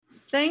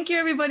Thank you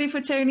everybody for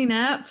turning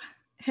up.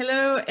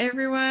 Hello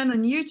everyone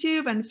on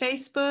YouTube and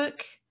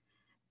Facebook.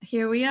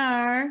 Here we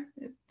are,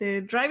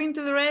 the Driving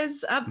to the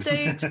Res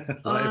update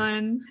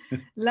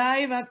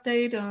live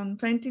update on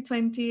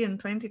 2020 and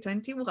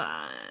 2021.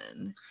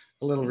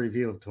 A little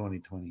review of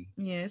 2020.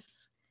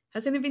 Yes.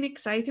 Hasn't it been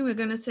exciting? We're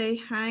going to say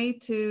hi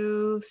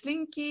to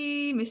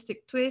Slinky,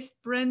 Mystic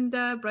Twist,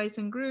 Brenda,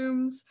 Bryson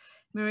Grooms,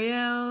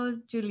 Muriel,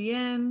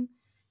 Julienne,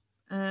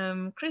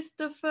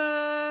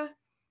 Christopher,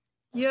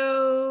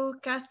 Yo,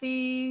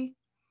 Kathy,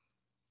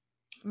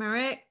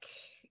 Marek,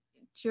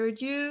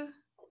 Georgiou,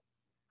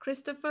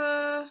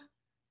 Christopher,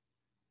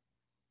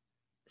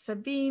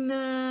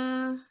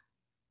 Sabina,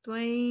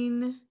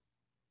 Dwayne,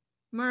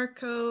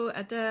 Marco,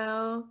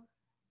 Adele,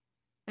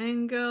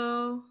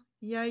 Engel,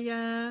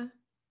 Yaya,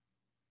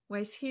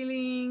 Wise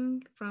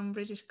Healing from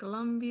British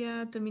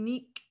Columbia,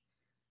 Dominique,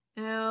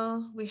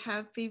 L. We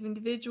have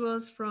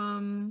individuals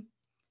from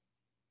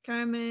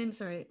Carmen,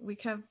 we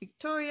have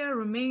Victoria,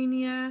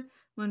 Romania,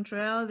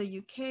 Montreal, the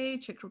UK,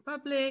 Czech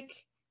Republic,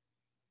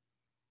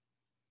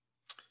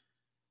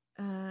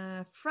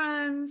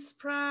 France,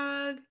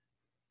 Prague,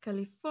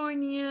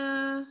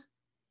 California,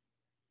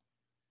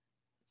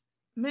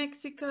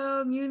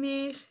 Mexico,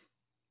 Munich,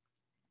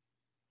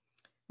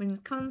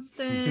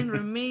 Wisconsin,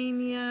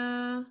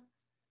 Romania,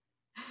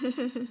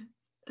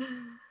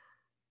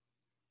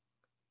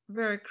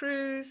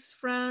 Veracruz,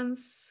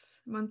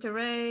 France,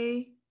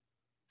 Monterrey,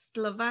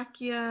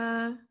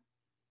 Slovakia,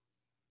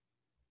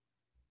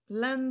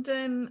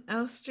 London,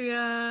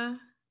 Austria,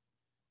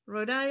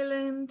 Rhode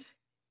Island,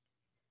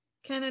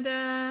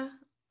 Canada,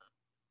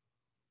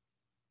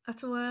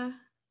 Ottawa,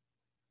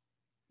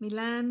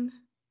 Milan,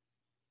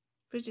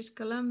 British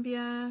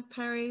Columbia,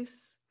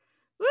 Paris.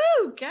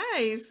 Woo,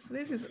 guys,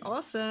 this is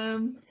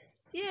awesome.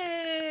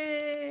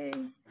 Yay.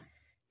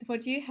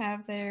 What do you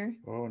have there?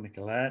 Oh,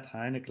 Nicolette.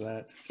 Hi,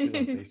 Nicolette. She's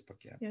on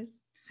Facebook, yeah. Yes.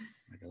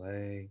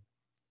 Nicolette.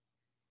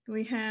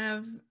 We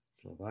have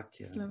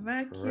Slovakia,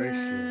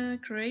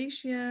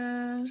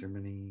 Croatia,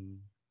 Germany,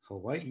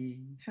 Hawaii.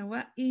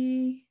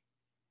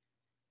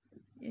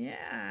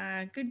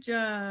 Yeah, good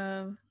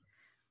job.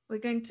 We're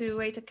going to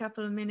wait a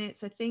couple of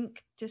minutes, I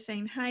think, just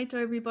saying hi to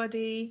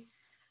everybody.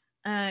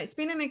 It's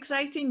been an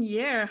exciting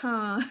year,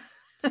 huh?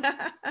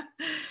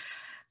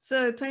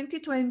 So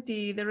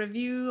 2020, the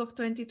review of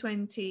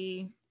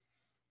 2020.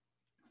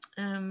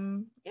 Yeah,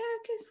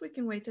 I guess we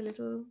can wait a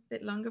little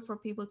bit longer for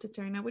people to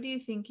turn up. What do you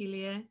think,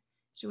 Ilya?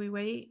 Should we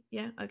wait?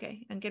 Yeah,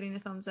 okay. I'm getting a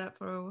thumbs up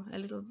for a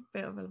little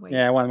bit of a wait.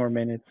 Yeah, 1 more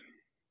minute.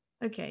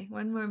 Okay,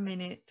 1 more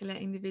minute to let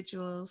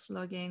individuals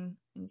log in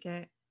and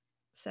get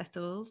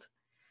settled.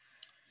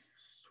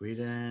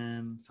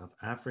 Sweden, South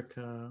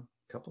Africa,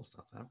 a couple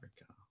South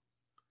Africa.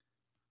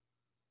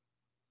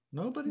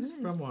 Nobody's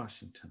from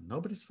Washington.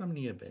 Nobody's from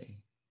Nia Bay.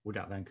 We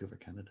got Vancouver,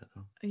 Canada,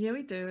 though. Yeah,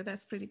 we do.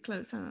 That's pretty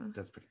close, huh?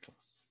 That's pretty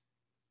close.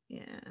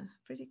 Yeah,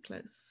 pretty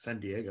close. San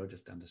Diego,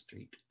 just down the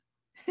street.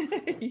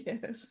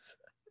 Yes.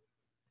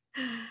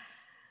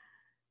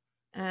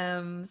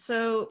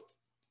 So,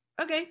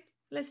 okay,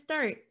 let's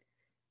start.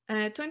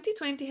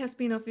 2020 has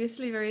been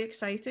obviously very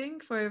exciting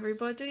for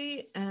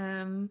everybody.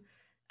 And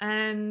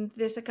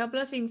there's a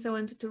couple of things I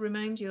wanted to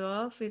remind you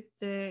of.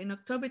 In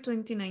October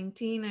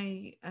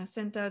 2019, I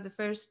sent out the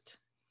first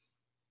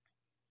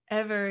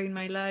ever in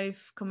my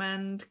life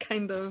command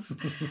kind of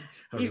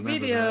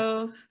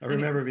video. That. I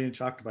remember being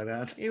shocked by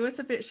that. It was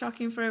a bit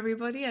shocking for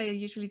everybody. I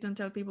usually don't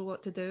tell people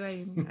what to do.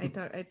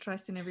 I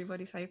trust in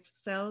everybody's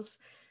cells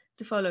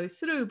to follow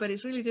through, but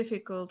it's really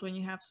difficult when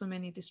you have so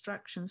many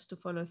distractions to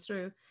follow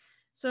through.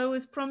 So I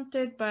was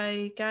prompted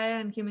by Gaia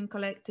and Human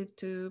Collective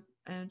to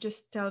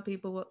just tell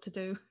people what to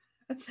do.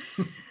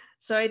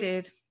 So I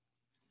did.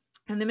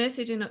 And the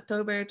message in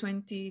October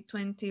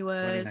 2020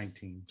 was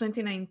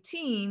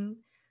 2019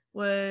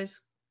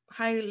 was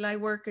how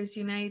light workers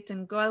unite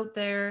and go out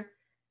there,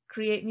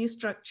 create new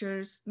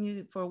structures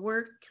for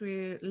work,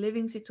 create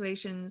living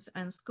situations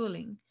and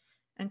schooling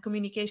and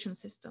communication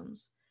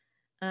systems.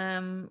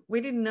 We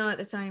didn't know at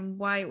the time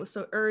why it was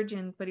so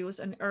urgent, but it was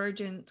an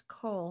urgent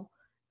call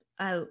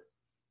out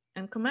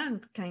and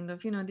command kind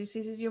of, this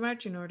is your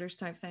marching orders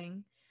type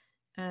thing.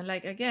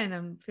 Like,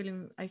 again,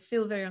 I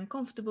feel very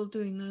uncomfortable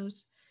doing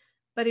those,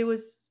 but it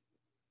was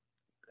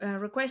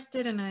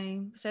requested and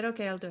I said,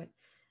 okay, I'll do it.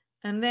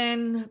 And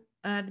then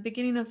at the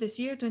beginning of this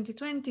year,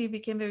 2020, it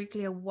became very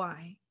clear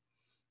why.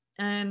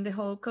 And the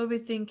whole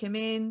COVID thing came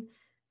in.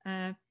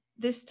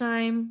 This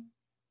time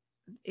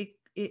it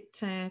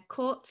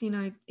caught,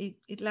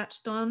 it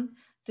latched on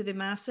to the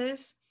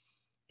masses.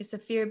 It's a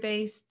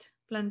fear-based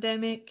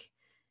pandemic.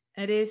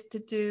 It is to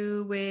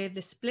do with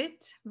the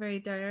split, very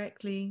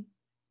directly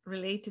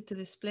related to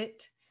the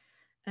split.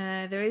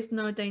 There is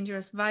no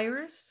dangerous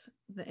virus,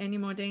 any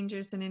more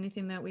dangerous than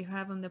anything that we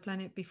have on the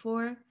planet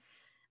before.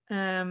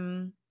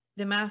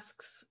 The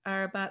masks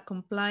are about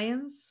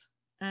compliance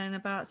and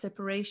about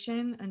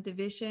separation and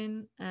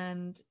division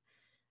and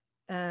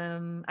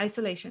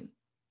isolation,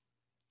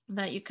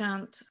 that you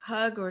can't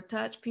hug or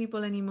touch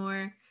people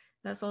anymore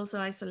That's also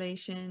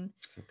isolation,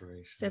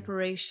 Separation.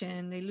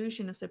 separation, the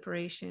illusion of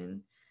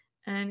separation.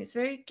 And it's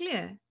very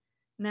clear.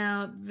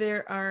 Now,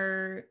 there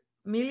are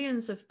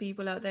millions of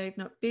people out there, if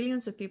not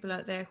billions of people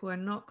out there, who are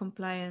not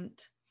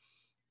compliant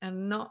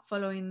and not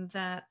following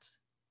that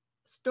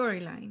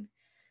storyline.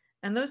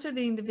 And those are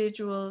the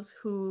individuals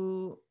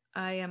who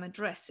I am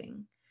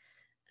addressing.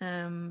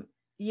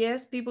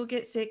 Yes, people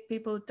get sick,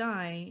 people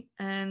die,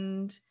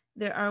 and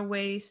there are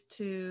ways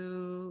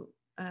to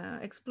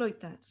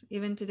exploit that.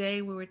 Even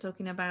today, we were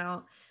talking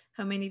about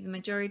how many, the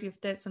majority of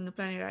deaths on the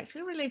planet are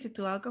actually related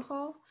to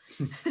alcohol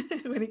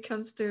when it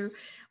comes to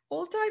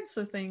all types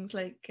of things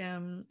like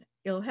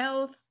ill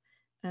health,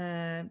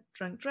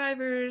 drunk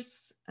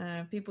drivers,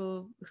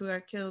 people who are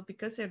killed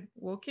because they're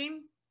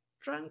walking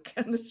drunk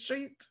on the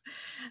street,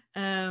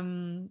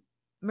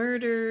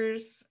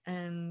 murders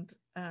and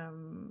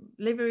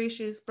liver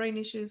issues, brain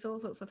issues, all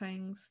sorts of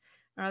things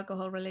are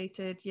alcohol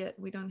related, yet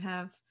we don't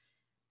have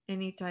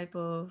any type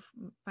of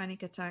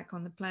panic attack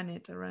on the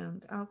planet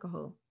around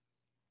alcohol.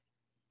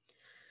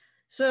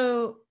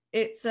 So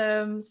it's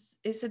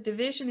a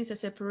division, it's a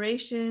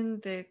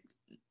separation.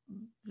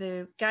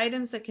 The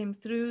guidance that came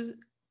through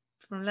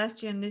from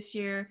last year and this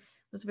year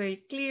was very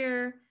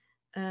clear.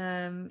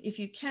 If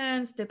you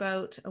can step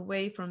out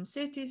away from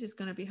cities, it's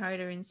going to be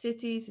harder in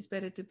cities. It's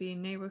better to be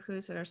in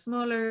neighborhoods that are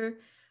smaller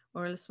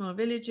or small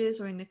villages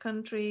or in the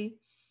country.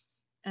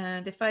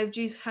 The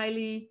 5G is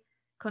highly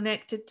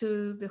connected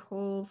to the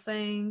whole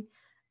thing.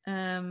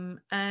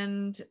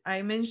 And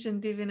I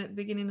mentioned even at the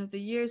beginning of the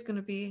year, it's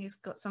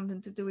got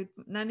something to do with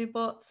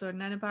nanobots or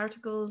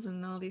nanoparticles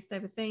and all these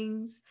type of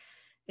things.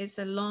 It's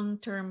a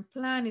long-term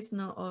plan. It's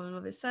not all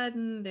of a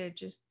sudden.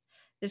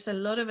 There's a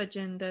lot of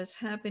agendas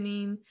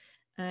happening.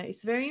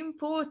 It's very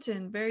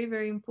important, very,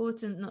 very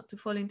important not to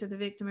fall into the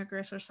victim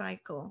aggressor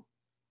cycle.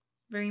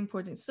 Very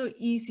important. It's so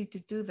easy to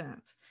do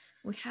that.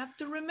 We have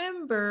to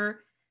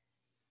remember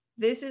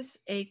this is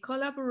a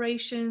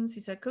collaboration,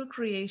 it's a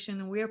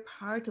co-creation, and we are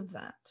part of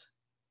that.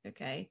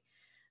 Okay.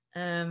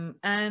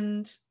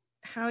 And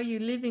how are you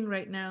living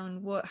right now,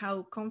 and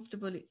how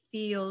comfortable it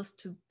feels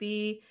to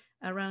be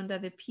around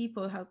other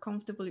people, how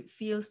comfortable it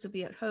feels to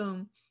be at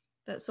home,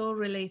 that's all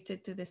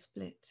related to the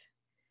split.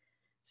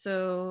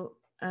 So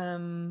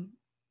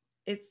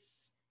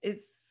it's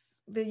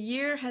the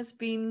year has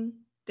been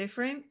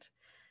different.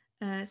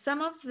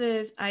 Some of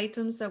the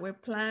items that were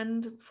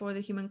planned for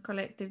the human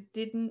collective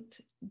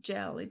didn't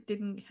gel. It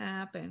didn't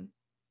happen.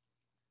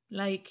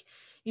 Like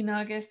in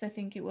August, I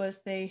think it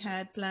was, they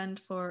had planned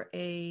for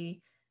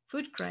a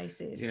food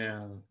crisis.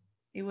 Yeah.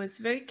 It was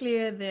very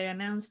clear. They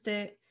announced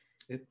it.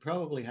 It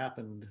probably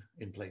happened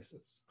in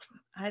places.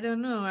 I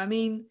don't know. I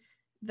mean,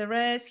 the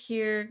rest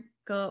here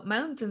got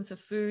mountains of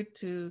food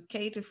to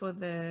cater for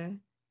the,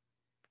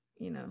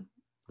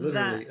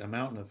 literally a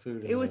mountain of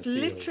food. It was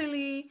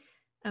literally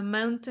a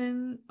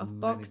mountain of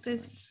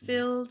boxes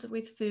filled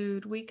with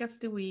food week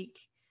after week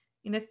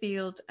in a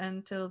field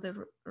until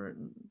the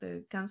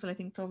council, I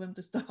think, told them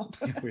to stop.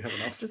 We have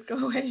enough. Just go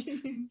away.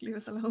 Leave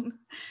us alone.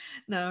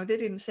 No, they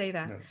didn't say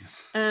that.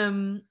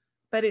 No.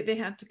 But they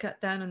had to cut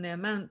down on the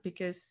amount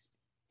because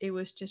it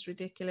was just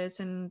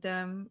ridiculous. And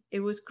it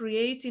was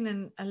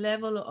creating a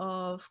level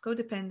of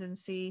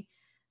codependency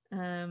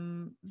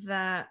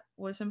that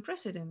was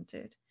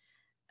unprecedented.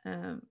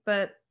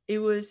 But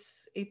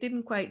it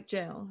didn't quite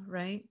gel,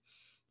 right?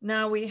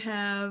 Now we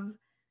have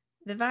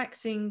the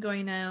vaccine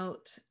going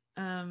out,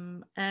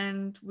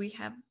 and we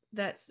have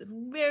that's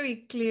very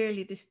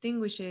clearly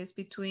distinguishes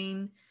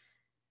between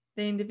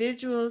the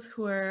individuals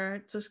who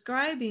are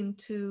subscribing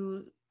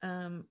to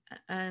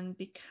and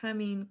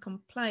becoming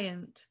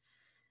compliant,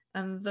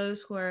 and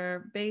those who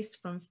are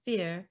based from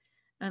fear,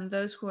 and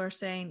those who are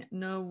saying,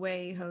 no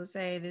way,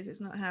 Jose, this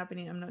is not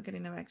happening. I'm not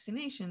getting a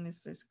vaccination.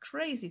 This is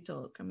crazy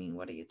talk. I mean,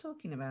 what are you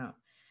talking about?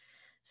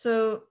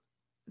 So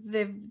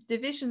the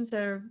divisions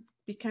are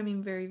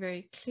becoming very,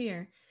 very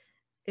clear.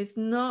 It's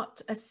not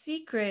a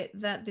secret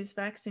that this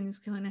vaccine is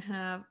going to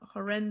have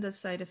horrendous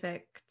side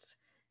effects.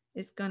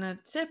 It's going to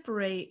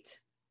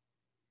separate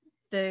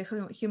the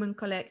human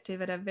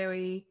collective at a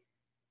very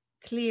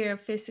clear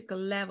physical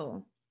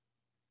level.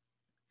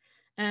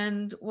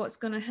 And what's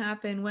going to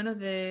happen, one of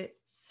the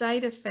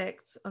side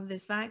effects of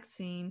this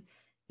vaccine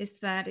is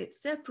that it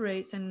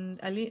separates and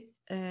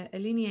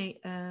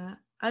alienates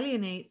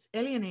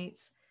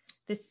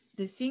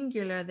the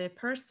singular, the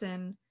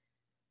person,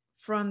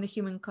 from the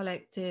human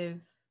collective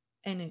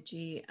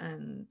energy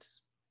and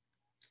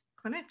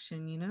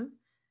connection,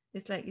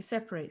 It's like it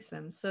separates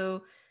them.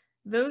 So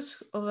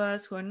those of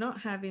us who are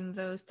not having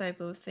those type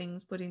of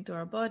things put into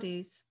our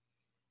bodies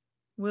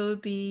will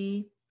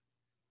be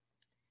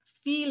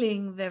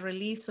feeling the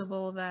release of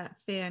all that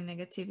fear and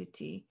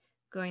negativity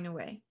going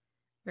away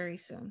very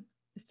soon.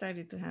 It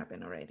started to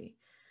happen already.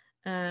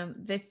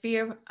 The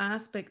fear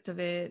aspect of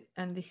it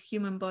and the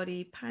human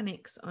body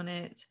panics on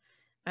it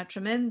are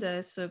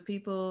tremendous. So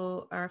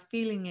people are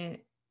feeling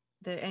it,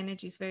 the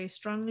energies very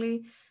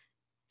strongly.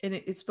 And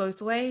it's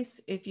both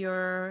ways. If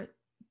you're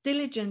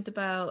diligent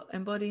about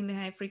embodying the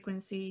high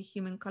frequency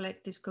human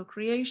collective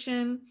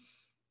co-creation,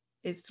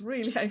 it's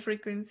really high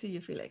frequency.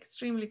 You feel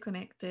extremely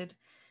connected.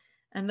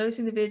 And those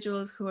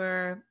individuals who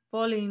are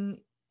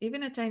falling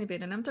even a tiny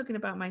bit, and I'm talking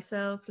about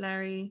myself,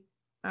 Larry,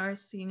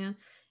 ours,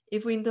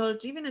 if we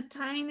indulge even a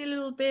tiny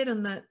little bit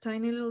on that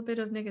tiny little bit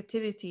of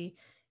negativity,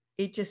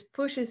 it just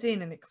pushes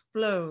in and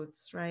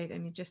explodes, right?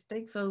 And it just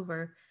takes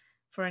over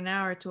for an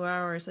hour, 2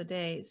 hours a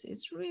day.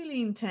 It's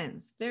really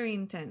intense, very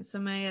intense. So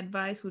my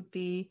advice would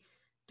be,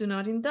 do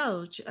not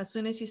indulge. As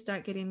soon as you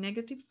start getting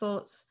negative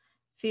thoughts,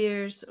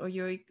 fears, or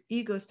your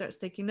ego starts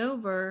taking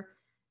over,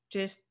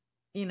 just,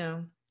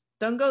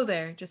 don't go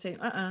there. Just say,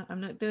 I'm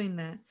not doing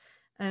that.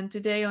 And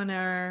today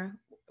on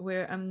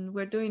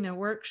we're doing a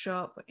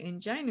workshop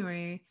in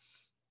January,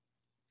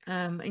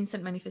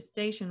 instant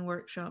manifestation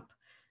workshop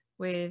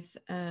with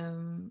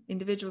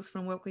individuals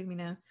from Work With Me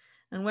Now.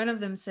 And one of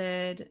them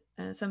said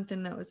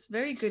something that was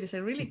very good. It's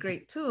a really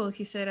great tool.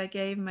 He said, I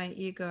gave my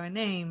ego a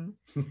name.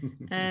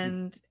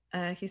 And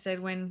he said,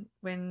 when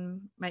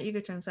my ego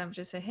turns up,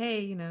 just say,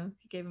 hey, he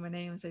gave him a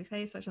name and says,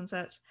 hey, such and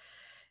such.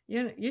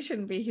 You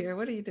shouldn't be here.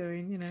 What are you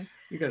doing?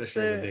 You got to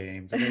share the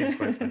name. The name's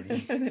quite funny.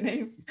 The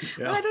name.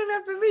 Yeah. Well, I don't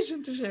have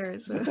permission to share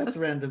it. So. But that's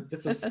random.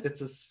 It's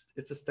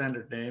a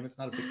standard name. It's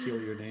not a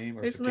peculiar name.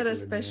 Or it's not a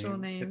special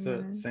name. It's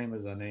the same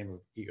as a name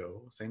of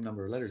ego. Same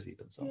number of letters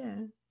even. So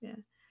yeah.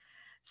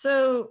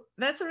 So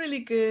that's a really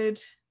good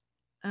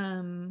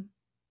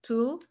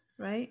tool,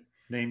 right?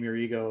 Name your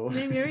ego.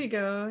 Name your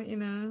ego.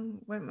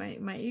 What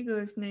my ego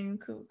is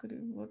named.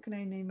 What can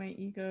I name my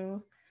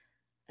ego?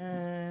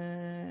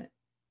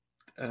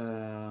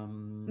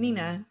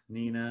 Nina.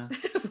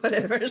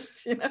 Whatever.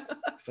 It's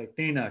like,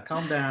 Nina,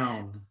 calm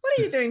down. What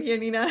are you doing here,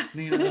 Nina?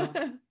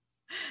 Nina.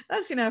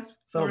 That's enough.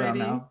 Slow down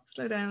now.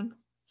 Slow down.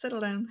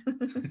 Settle down.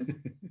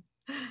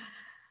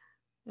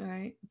 All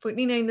right. Put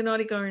Nina in the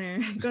naughty corner.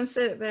 Go and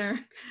sit there.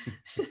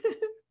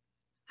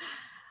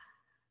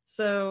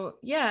 So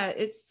yeah,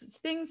 it's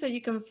things that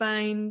you can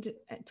find,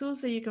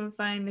 tools that you can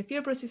find, the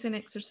fear processing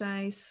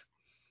exercise,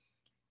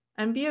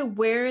 and be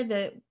aware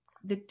that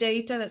the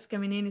data that's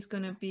coming in is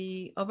going to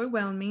be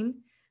overwhelming.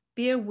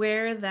 Be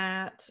aware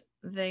that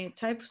the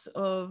types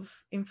of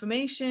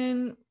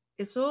information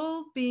is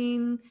all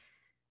being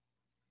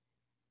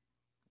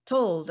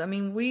told. I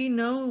mean, we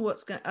know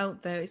what's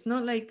out there. It's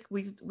not like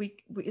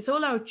it's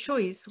all our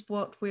choice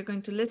what we're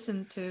going to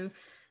listen to.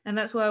 And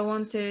that's why I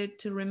wanted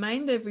to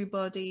remind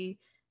everybody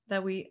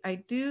that I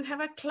do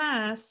have a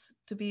class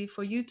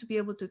for you to be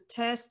able to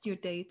test your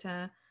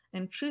data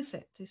and truth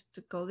it. It's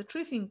called the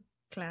truthing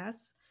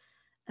class.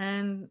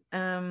 And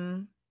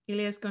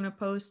Ilya is going to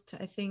post,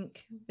 I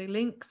think, the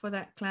link for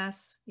that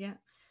class. Yeah,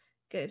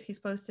 good. He's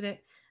posted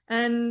it.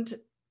 And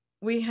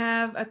we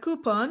have a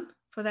coupon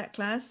for that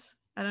class.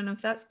 I don't know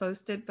if that's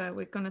posted, but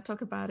we're going to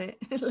talk about it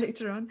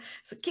later on.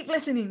 So keep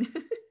listening.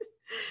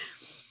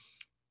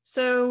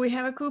 So we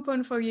have a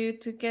coupon for you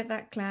to get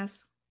that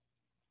class.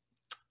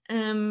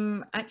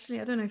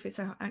 Actually, I don't know if it's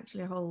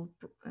actually a whole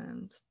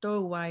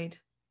store-wide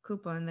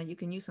coupon that you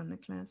can use on the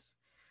class.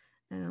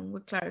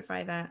 We'll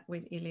clarify that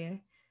with Ilya.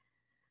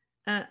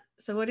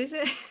 So what is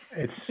it?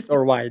 It's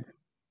store-wide.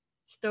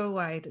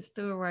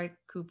 Store-wide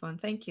coupon.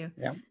 Thank you.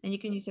 Yeah. And you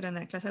can use it on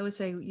that class. I would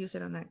say use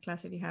it on that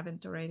class if you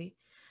haven't already.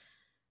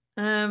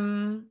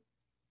 So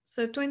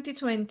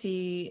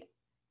 2020,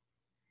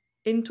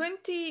 in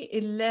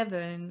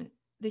 2011,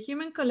 the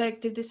Human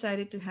Collective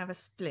decided to have a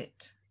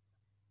split.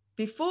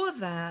 Before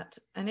that,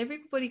 and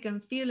everybody can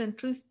feel and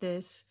truth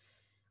this,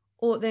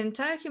 or the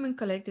entire Human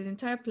Collective, the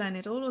entire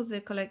planet, all of the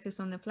collectives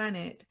on the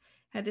planet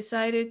had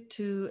decided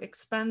to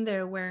expand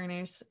their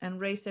awareness and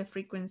raise their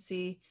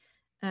frequency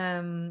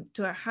to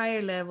a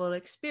higher level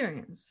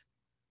experience.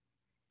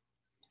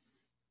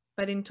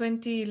 But in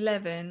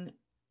 2011,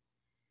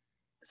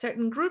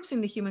 certain groups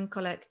in the Human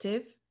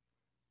Collective,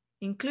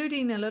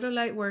 including a lot of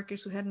light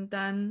workers who hadn't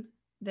done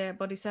their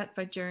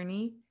Bodhisattva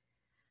journey,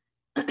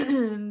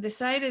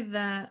 decided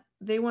that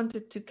they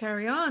wanted to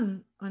carry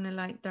on a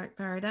light dark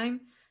paradigm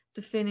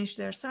to finish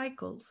their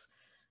cycles.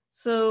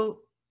 So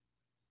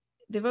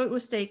the vote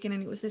was taken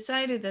and it was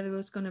decided that there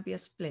was going to be a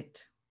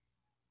split.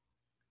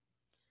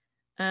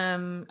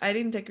 I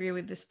didn't agree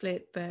with the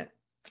split, but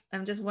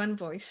I'm just one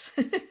voice,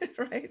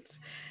 right?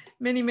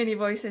 Many, many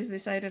voices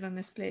decided on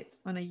the split,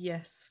 on a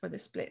yes for the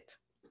split.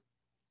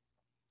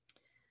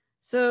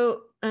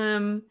 So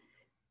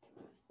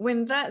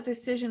when that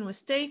decision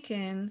was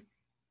taken,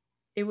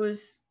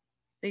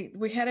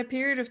 we had a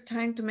period of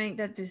time to make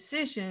that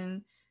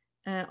decision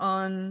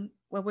on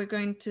what we're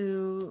going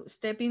to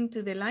step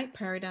into the light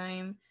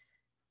paradigm,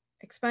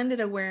 expanded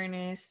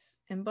awareness,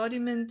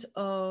 embodiment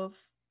of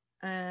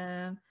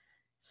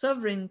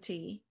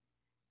sovereignty,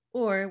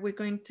 or we're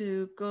going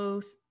to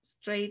go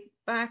straight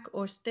back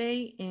or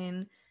stay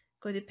in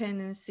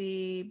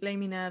codependency,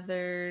 blaming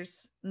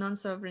others,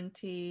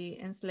 non-sovereignty,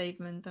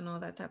 enslavement, and all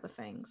that type of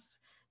things,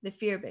 the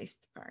fear-based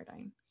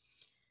paradigm.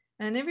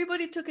 And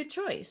everybody took a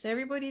choice.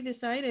 Everybody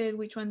decided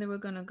which one they were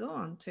going to go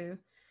on to.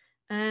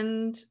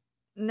 And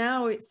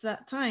now it's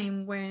that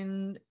time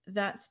when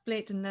that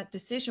split and that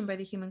decision by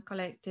the Human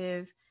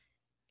Collective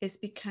is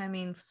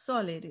becoming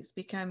solid. It's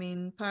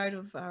becoming part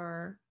of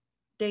our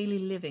daily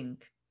living.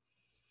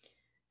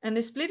 And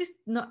the split is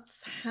not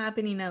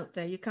happening out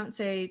there. You can't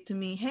say to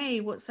me, hey,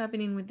 what's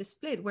happening with the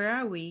split? Where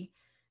are we?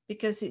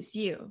 Because it's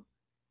you.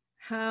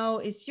 How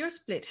is your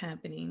split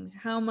happening?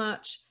 How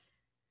much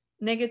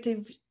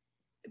negative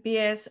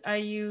BS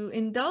are you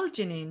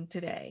indulging in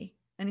today?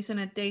 And it's on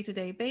a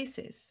day-to-day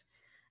basis.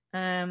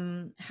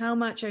 How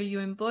much are you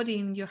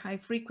embodying your high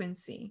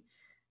frequency,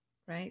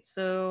 right?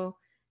 So,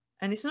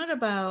 and it's not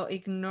about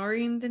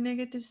ignoring the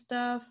negative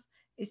stuff.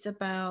 It's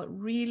about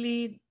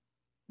really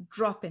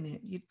dropping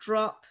it. You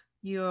drop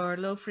your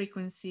low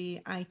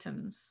frequency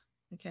items,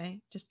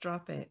 okay? Just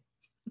drop it.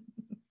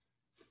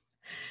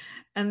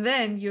 And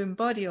then you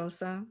embody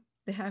also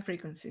the high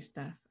frequency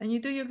stuff and you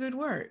do your good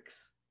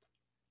works.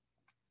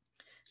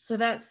 So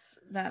that's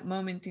that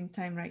moment in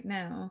time right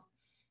now.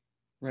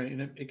 Right.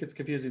 And it gets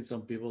confusing.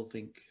 Some people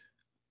think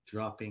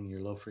dropping your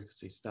low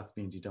frequency stuff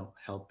means you don't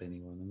help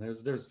anyone. And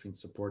there's been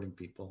supporting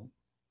people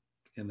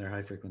in their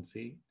high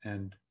frequency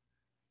and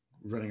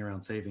running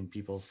around saving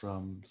people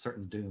from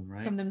certain doom,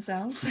 right? From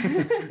themselves.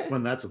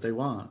 When that's what they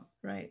want.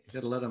 Right. You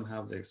got to let them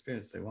have the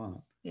experience they want.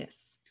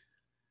 Yes.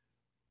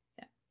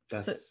 Yeah.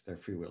 That's their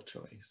free will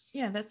choice.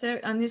 Yeah, that's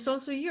their, and it's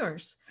also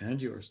yours. And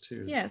yours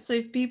too. Yeah. So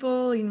if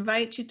people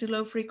invite you to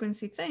low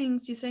frequency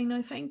things, you say,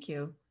 no, thank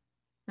you.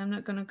 I'm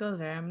not going to go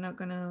there. I'm not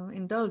going to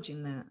indulge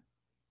in that.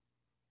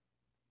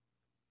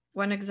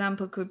 One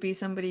example could be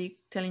somebody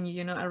telling you,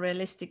 you're not a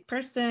realistic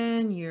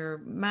person, you're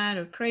mad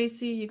or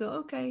crazy. You go,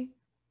 okay,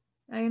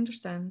 I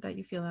understand that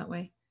you feel that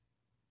way.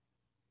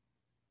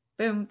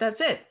 Boom, that's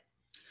it.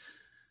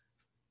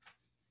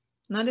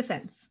 No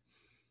defense.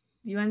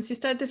 Once you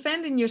start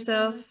defending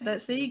yourself,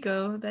 that's the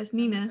ego. That's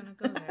Nina.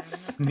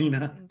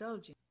 Nina.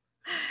 Indulging.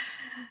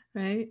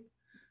 Right?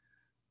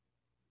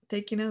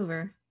 Taking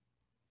over.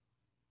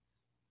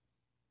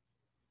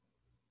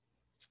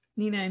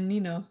 Nina and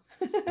Nino.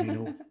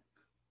 Nino.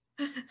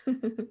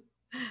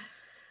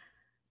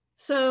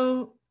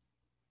 So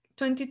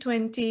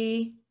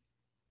 2020,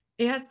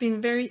 it has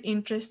been very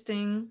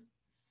interesting.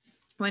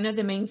 One of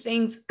the main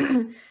things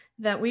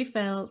that we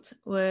felt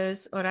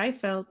was, or I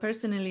felt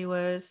personally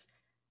was,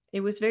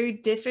 it was very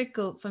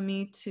difficult for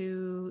me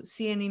to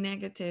see any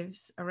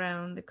negatives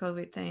around the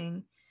COVID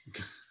thing.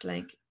 It's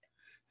like,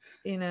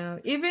 you know,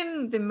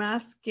 even the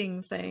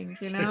masking thing,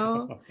 you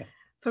know,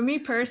 for me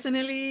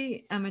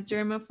personally, I'm a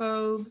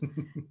germaphobe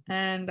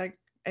and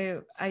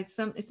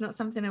it's not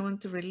something I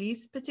want to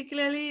release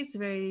particularly. It's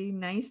very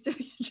nice to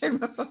be a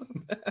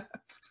germaphobe.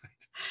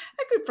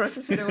 I could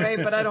process it away,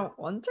 but I don't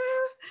want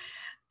to.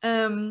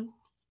 And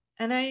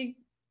I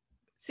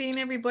seeing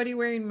everybody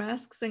wearing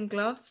masks and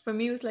gloves for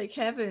me was like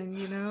heaven,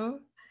 you know.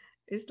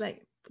 It's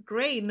like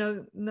great,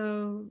 no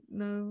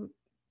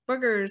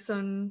boogers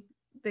on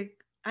the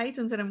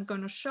items that I'm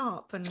going to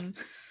shop and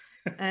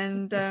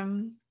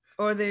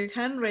or the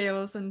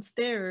handrails and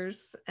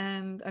stairs.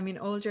 And I mean,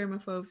 all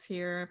germaphobes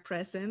here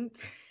present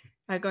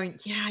are going,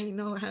 yeah, I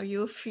know how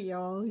you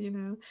feel, you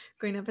know,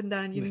 going up and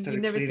down. You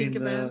never think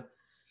about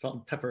salt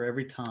and pepper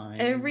every time.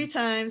 Every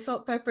time,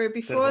 salt, pepper.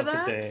 Before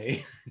that,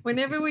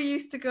 whenever we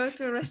used to go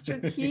to a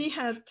restaurant, he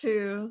had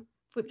to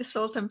put the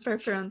salt and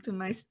pepper onto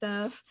my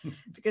stuff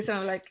because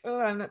I'm like,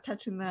 oh, I'm not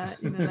touching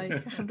that. You know,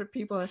 like 100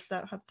 people have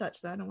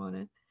touched that. I don't want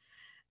it.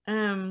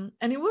 And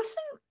it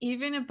wasn't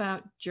even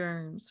about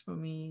germs for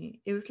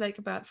me. It was like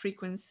about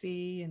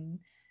frequency and,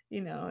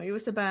 you know, it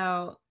was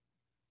about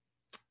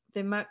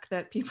the muck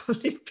that people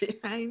leave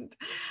behind.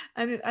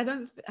 And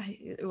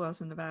it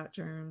wasn't about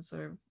germs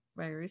or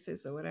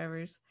viruses or whatever.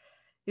 It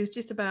was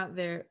just about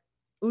their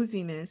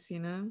ooziness, you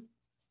know.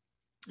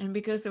 And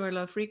because there were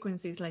low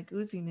frequencies like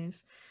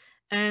ooziness,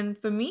 and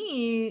for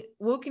me,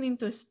 walking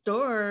into a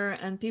store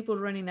and people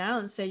running out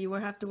and say you will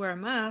have to wear a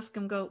mask,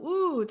 and go,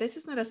 ooh, this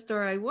is not a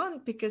store I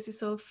want because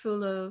it's all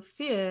full of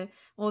fear.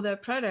 All their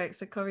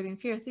products are covered in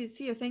fear.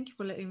 See, thank you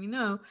for letting me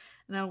know,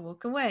 and I'll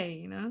walk away,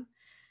 you know.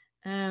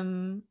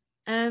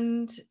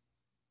 And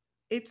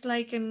it's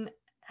like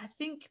I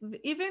think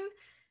even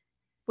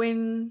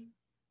when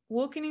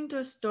walking into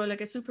a store like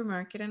a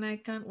supermarket, and I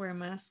can't wear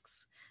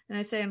masks, and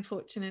I say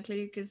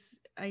unfortunately because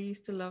I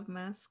used to love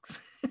masks.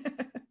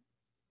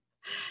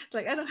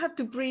 Like I don't have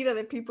to breathe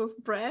other people's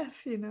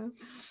breath, you know.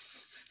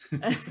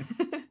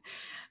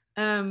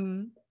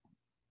 And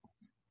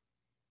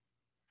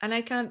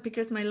I can't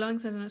because my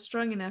lungs are not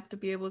strong enough to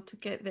be able to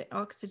get the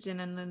oxygen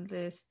and then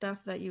the stuff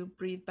that you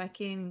breathe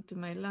back into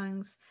my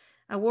lungs.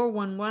 I wore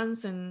one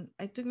once and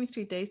it took me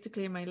 3 days to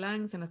clear my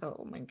lungs, and I thought,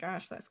 oh my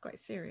gosh, that's quite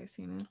serious,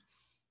 you know.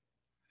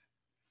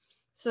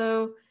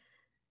 So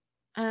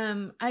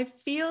I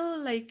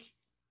feel like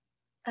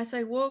as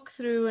I walk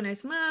through and I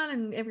smile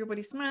and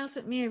everybody smiles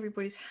at me,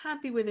 everybody's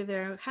happy whether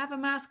they have a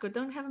mask or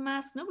don't have a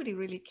mask, nobody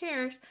really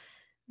cares.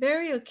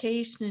 Very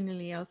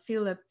occasionally, I'll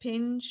feel a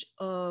pinch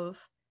of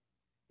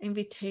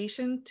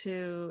invitation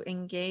to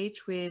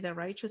engage with a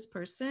righteous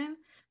person,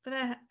 but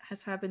that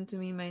has happened to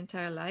me my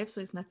entire life, so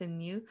it's nothing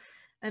new.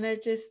 And I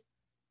just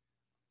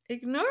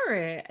ignore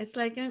it. It's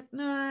like,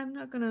 no, I'm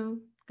not going to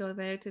go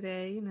there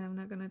today. You know, I'm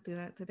not going to do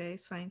that today.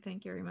 It's fine.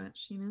 Thank you very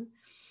much, you know.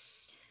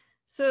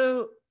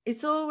 So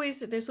there's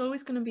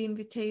always going to be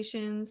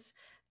invitations.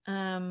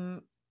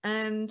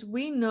 And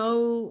we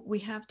know we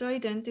have to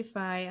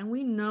identify, and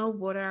we know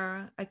what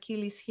our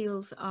Achilles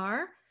heels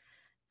are.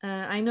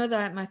 I know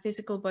that my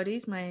physical body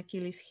is my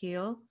Achilles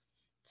heel.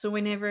 So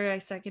whenever I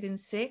start getting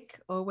sick,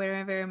 or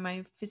wherever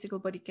my physical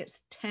body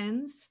gets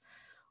tense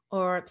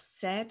or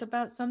upset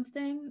about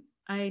something,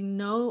 I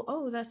know,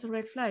 oh, that's a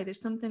red flag.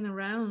 There's something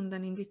around,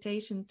 an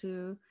invitation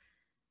to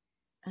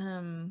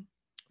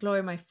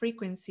lower my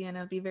frequency, and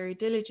I'll be very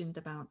diligent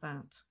about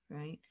that,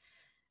 right?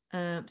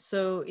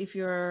 So if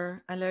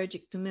you're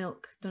allergic to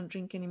milk, don't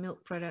drink any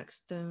milk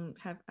products, don't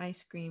have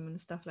ice cream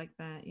and stuff like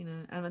that.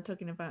 I'm not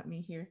talking about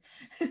me here.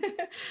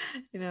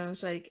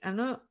 It's like, I'm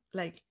not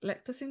like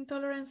lactose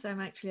intolerance. I'm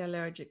actually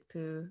allergic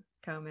to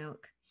cow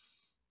milk.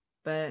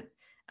 But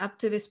up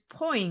to this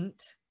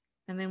point,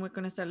 and then we're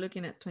going to start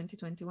looking at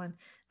 2021,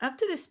 up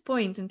to this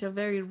point, until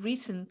very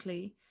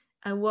recently,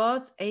 I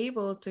was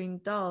able to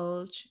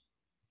indulge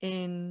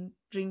in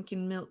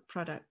drinking milk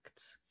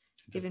products.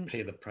 Just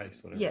pay the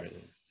price, whatever yes, it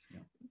is. Yeah.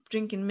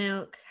 Drinking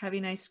milk,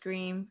 having ice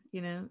cream,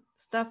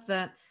 stuff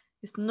that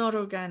is not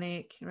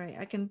organic, right?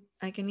 I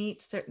can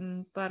eat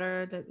certain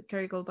butter, the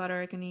Kerrygold butter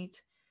I can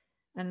eat,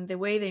 and the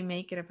way they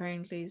make it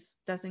apparently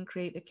doesn't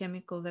create the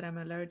chemical that I'm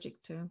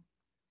allergic to,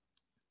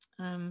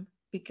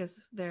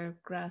 because they're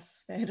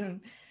grass fed,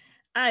 and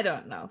I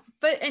don't know.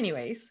 But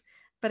anyways,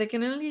 I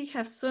can only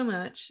have so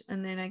much,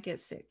 and then I get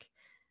sick.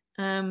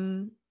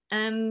 And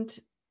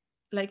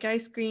like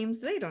ice creams,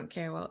 they don't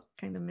care what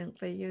kind of milk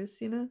they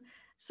use,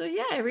 So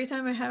yeah, every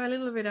time I have a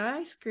little bit of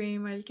ice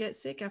cream, I'll get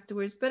sick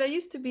afterwards. But I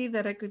used to be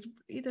that I could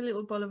eat a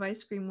little bowl of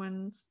ice cream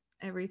once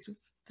every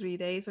 3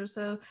 days or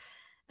so,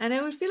 and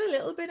I would feel a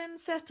little bit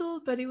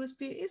unsettled. But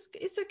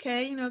it's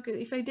okay,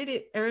 if I did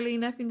it early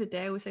enough in the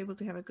day, I was able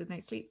to have a good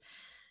night's sleep.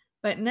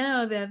 But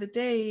now, the other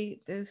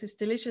day, there's this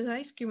delicious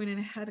ice cream, and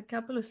I had a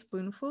couple of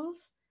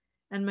spoonfuls,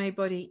 and my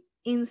body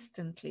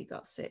instantly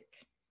got sick.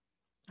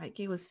 Like,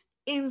 it was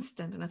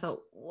instant. And I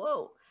thought,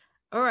 whoa,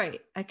 all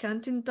right, I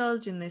can't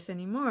indulge in this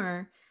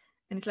anymore.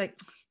 And it's like,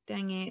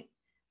 dang it.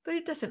 But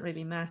it doesn't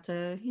really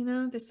matter.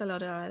 There's a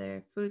lot of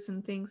other foods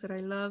and things that I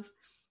love.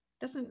 It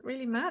doesn't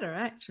really matter,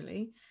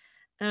 actually.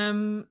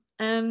 And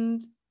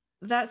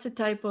that's the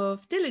type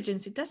of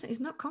diligence. It's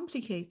not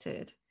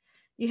complicated.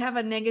 You have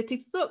a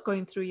negative thought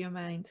going through your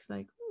mind. It's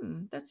like,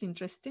 that's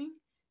interesting.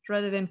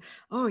 Rather than,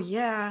 oh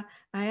yeah,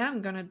 I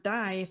am gonna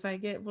die if I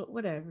get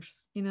whatever,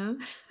 Well,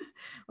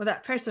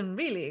 that person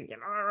really,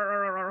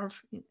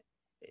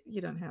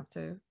 you don't have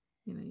to,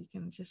 you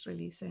can just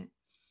release it.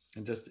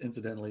 And just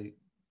incidentally,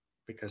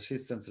 because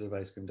she's sensitive,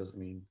 ice cream doesn't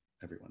mean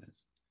everyone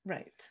is.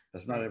 Right.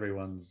 That's not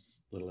everyone's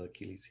little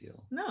Achilles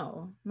heel.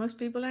 No, most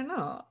people are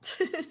not.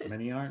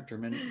 Many aren't, or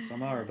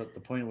some are. But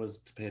the point was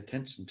to pay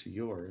attention to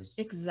yours.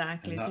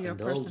 Exactly, to your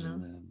personal.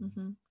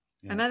 Mm-hmm.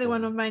 Yeah, another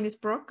one of mine is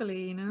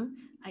broccoli.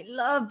 I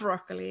love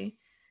broccoli,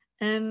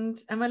 and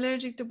I'm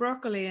allergic to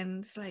broccoli,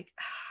 and it's like,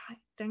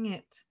 dang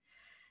it.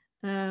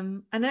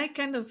 And I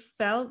kind of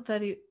felt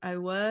that I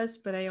was,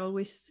 but I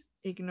always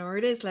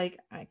ignored it. It's like,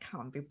 I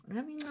can't be.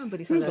 I mean,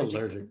 nobody's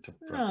allergic to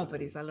broccoli.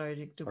 Nobody's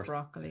allergic to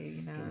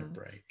broccoli. Give me a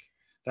break.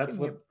 That's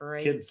what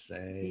kids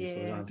say. Yeah, so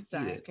they don't have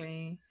to eat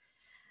it.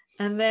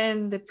 And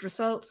then the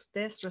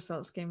test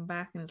results came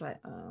back, and it's like,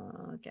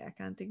 oh, okay, I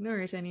can't ignore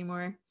it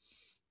anymore.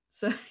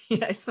 So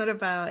yeah, it's not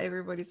about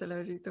everybody's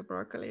allergic to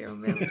broccoli or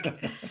milk.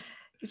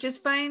 You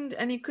just find,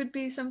 and it could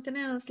be something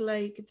else,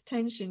 like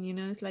tension,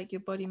 it's like your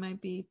body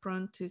might be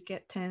prone to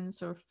get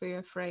tense or feel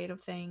afraid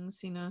of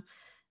things,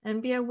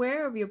 and be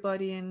aware of your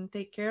body and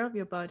take care of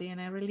your body.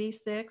 And I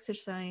released the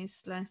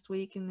exercise last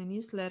week in the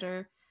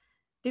newsletter.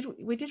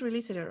 We did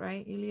release it,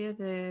 right, Ilya?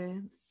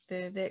 The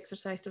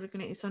exercise to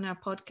reconnect. It's on our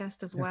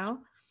podcast as well.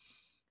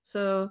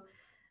 So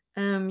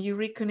you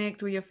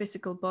reconnect with your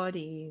physical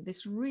body. This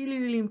is really,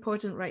 really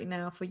important right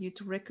now for you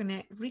to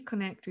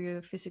reconnect with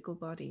your physical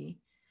body.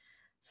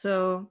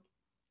 So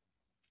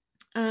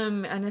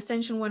an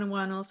Ascension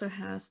 101 also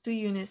has 2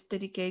 units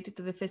dedicated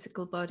to the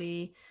physical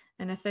body,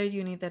 and a 3rd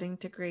unit that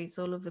integrates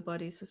all of the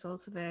bodies is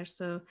also there.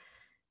 So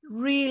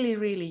really,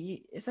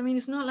 really, it's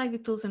not like the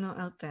tools are not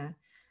out there.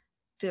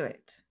 Do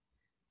it.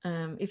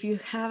 If you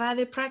have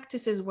other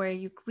practices where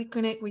you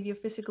reconnect with your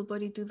physical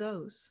body, do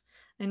those.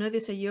 I know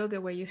there's a yoga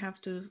where you have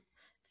to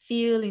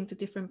feel into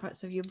different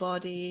parts of your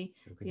body.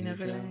 Yoga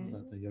Nidra, is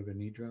that the Yoga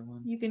Nidra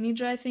one? Yoga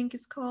Nidra, I think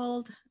it's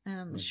called.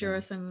 I'm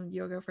sure some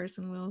yoga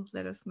person will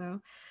let us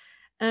know.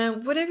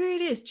 Whatever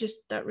it is,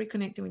 just start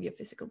reconnecting with your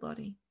physical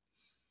body.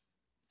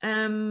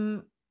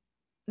 Now,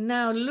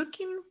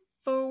 looking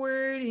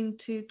forward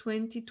into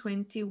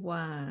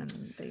 2021,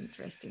 the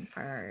interesting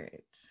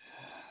part.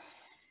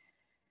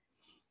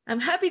 I'm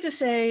happy to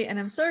say, and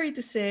I'm sorry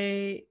to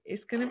say,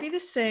 it's going to be the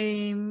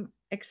same,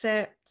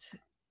 except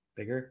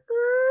bigger.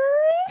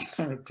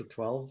 To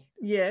 12.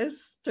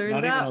 Yes, turned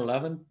up. Not even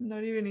 11.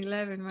 Not even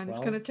 11, man. 12? It's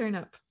going to turn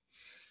up.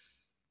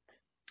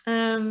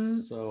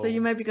 So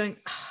you might be going,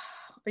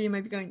 or you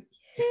might be going,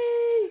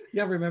 yay!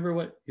 Yeah, remember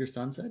what your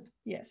son said?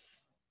 Yes.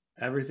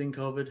 Everything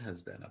COVID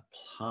has been a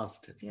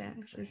positive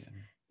thing for him.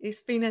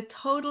 It's been a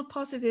total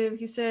positive.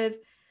 He said,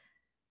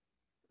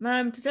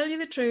 Ma'am, to tell you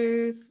the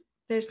truth,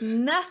 there's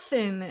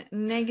nothing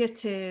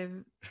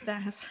negative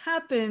that has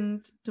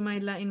happened to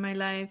in my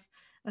life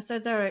as a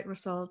direct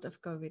result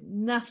of COVID.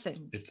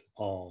 Nothing. It's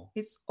all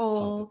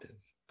positive.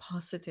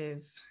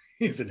 Positive.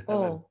 He's in heaven.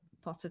 All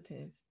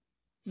positive.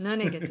 No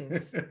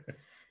negatives. And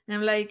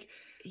I'm like,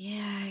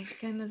 yeah, I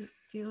kind of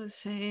feel the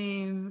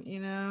same, you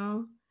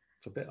know.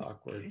 It's a bit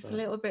awkward. It's a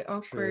little bit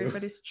awkward,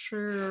 but it's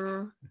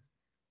true.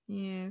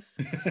 Yes.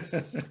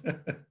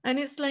 And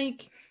it's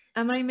like,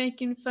 am I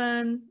making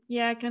fun?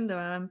 Yeah, I kind of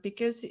am.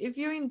 Because if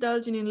you're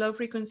indulging in low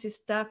frequency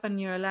stuff and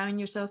you're allowing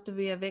yourself to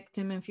be a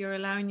victim, if you're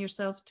allowing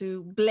yourself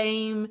to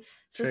blame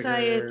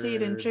society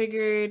and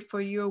triggered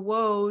for your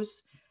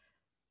woes,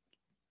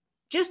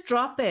 just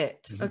drop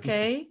it,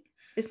 okay?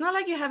 It's not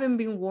like you haven't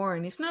been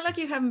warned. It's not like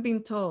you haven't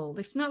been told.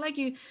 It's not like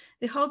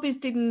the Hopis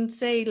didn't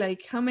say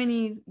like how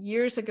many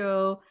years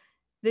ago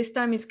this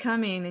time is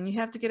coming and you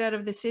have to get out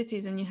of the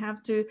cities and you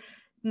have to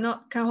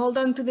not hold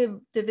on to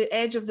the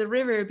edge of the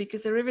river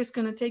because the river is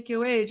going to take you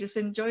away. Just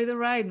enjoy the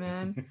ride,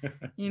 man.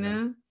 You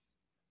know?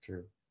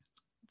 True.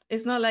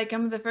 It's not like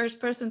I'm the first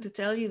person to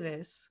tell you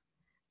this.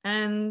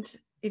 And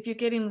if you're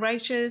getting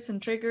righteous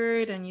and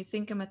triggered and you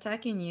think I'm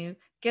attacking you,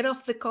 get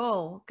off the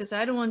call because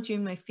I don't want you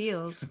in my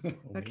field.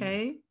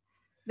 Okay?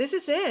 This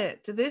is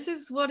it. This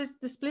is what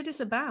the split is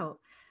about.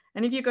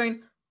 And if you're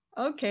going,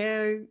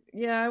 okay,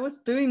 yeah, I was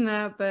doing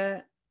that,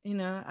 but you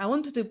know, I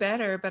want to do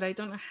better, but I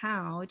don't know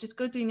how. Just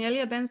go to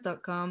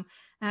ineliabenz.com.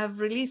 I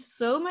have released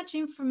so much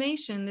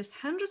information. There's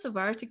hundreds of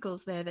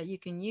articles there that you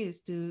can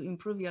use to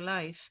improve your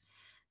life.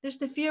 There's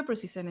the fear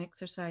processing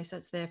exercise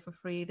that's there for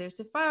free. There's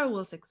the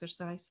firewalls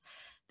exercise.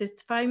 There's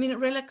 5-minute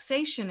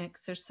relaxation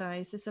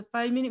exercise. There's a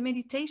 5-minute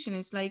meditation.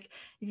 It's like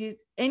if you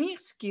any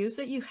excuse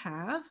that you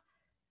have,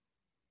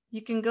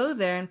 you can go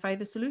there and find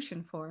the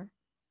solution for,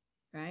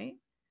 right?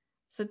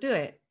 So do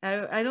it.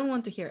 I don't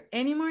want to hear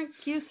any more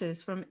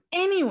excuses from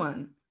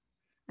anyone.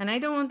 And I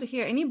don't want to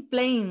hear any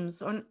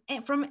blames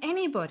from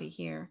anybody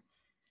here.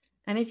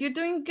 And if you're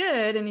doing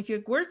good and if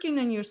you're working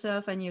on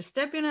yourself and you're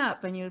stepping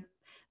up and you're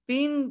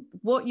being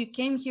what you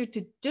came here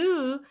to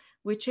do,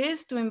 which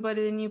is to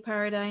embody the new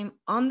paradigm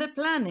on the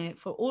planet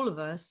for all of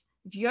us,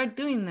 if you are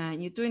doing that,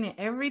 you're doing it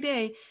every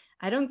day,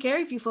 I don't care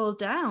if you fall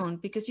down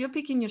because you're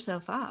picking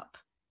yourself up,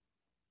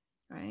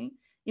 right?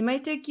 It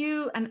might take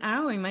you an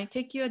hour, it might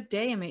take you a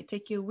day, it might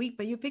take you a week,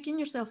 but you're picking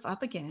yourself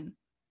up again.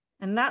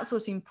 And that's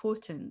what's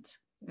important,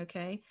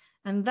 okay?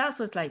 And that's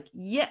what's like,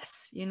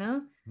 yes, you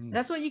know,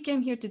 that's what you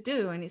came here to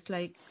do. And it's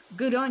like,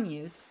 good on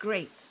you, it's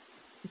great,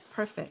 it's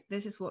perfect.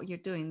 This is what you're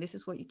doing. This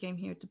is what you came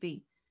here to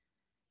be.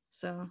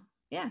 So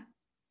yeah.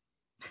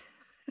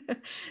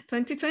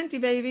 2020,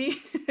 baby,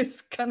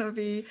 it's gonna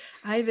be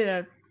either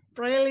a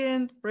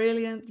brilliant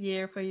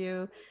year for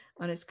you,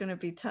 or it's gonna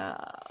be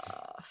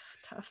tough.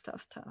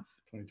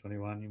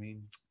 2021, you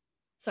mean?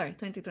 Sorry,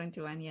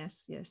 2021.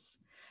 Yes. Yeah.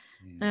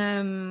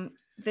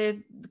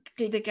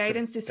 The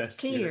guidance is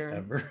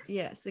clear.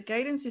 Yes, the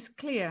guidance is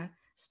clear.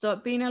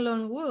 Stop being a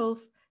lone wolf.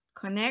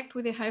 Connect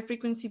with the high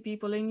frequency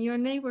people in your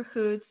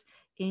neighborhoods,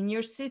 in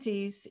your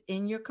cities,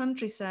 in your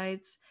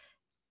countrysides.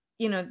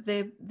 You know,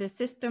 the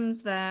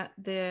systems that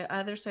the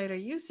other side are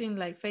using,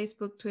 like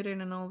Facebook, Twitter,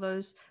 and all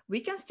those,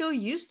 we can still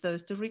use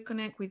those to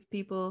reconnect with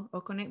people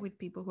or connect with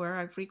people who are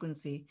high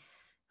frequency.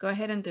 Go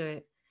ahead and do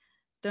it.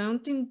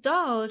 Don't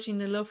indulge in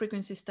the low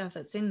frequency stuff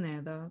that's in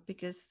there though,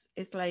 because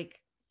it's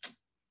like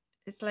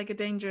a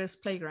dangerous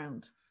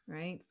playground,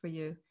 right? For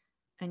you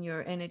and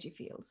your energy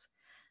fields.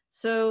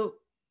 So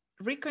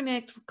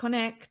reconnect,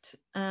 connect,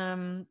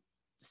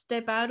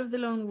 step out of the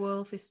lone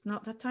wolf. It's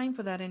not the time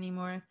for that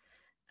anymore.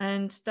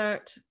 And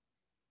start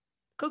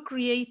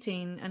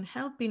co-creating and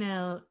helping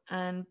out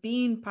and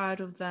being part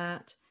of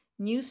that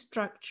new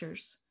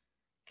structures,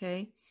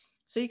 okay?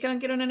 So you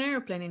can't get on an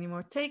airplane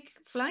anymore. Take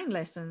flying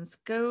lessons.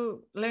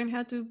 Go learn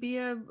how to be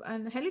a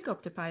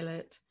helicopter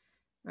pilot,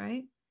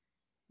 right?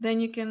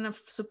 Then you can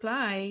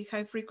supply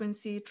high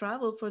frequency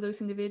travel for those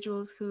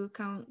individuals who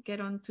can't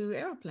get onto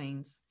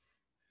airplanes.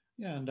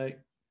 Yeah, and I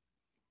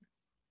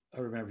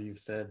remember you've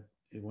said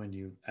when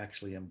you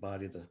actually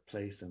embody the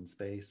place and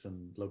space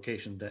and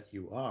location that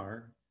you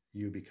are,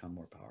 you become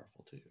more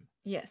powerful too.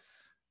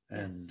 Yes.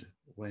 And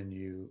when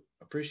you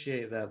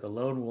appreciate that the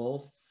lone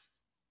wolf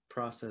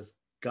process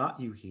got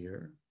you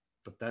here,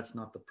 but that's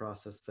not the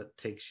process that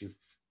takes you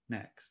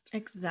next.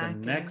 Exactly.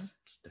 The next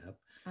step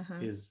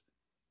is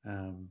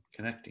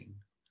connecting.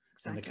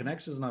 Exactly. And the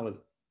connection is not with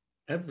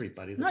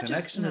everybody. The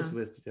connection is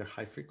with your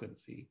high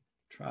frequency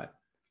tribe.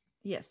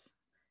 Yes.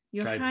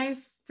 Your high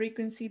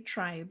frequency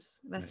tribes.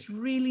 That's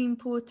really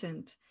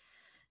important.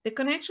 The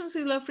connections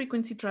with low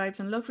frequency tribes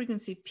and low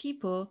frequency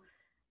people,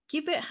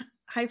 keep it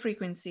high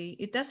frequency.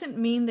 It doesn't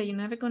mean that you're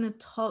never going to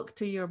talk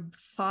to your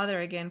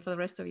father again for the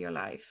rest of your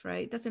life,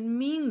 right? It doesn't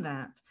mean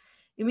that.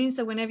 It means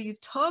that whenever you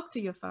talk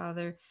to your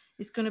father,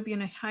 it's going to be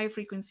in a high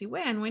frequency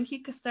way. And when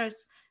he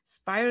starts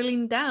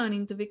spiraling down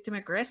into victim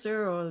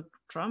aggressor or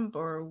Trump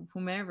or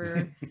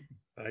whomever,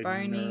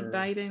 Barney,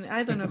 Biden,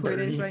 I don't know who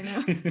it is right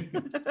now.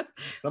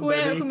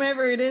 Somebody.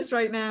 Whomever it is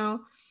right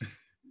now.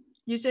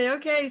 You say,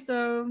 okay,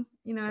 so,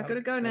 you know, I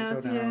gotta go now.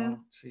 See ya.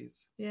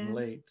 Jeez, Yeah. I'm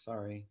late.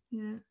 Sorry.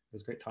 Yeah. It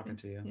was great talking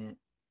to you. Yeah.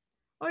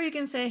 Or you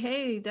can say,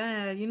 hey,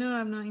 Dad, you know,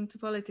 I'm not into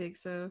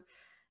politics, so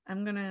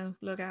I'm gonna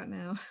log out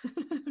now.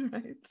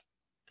 Right.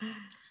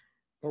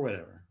 Or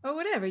whatever. Or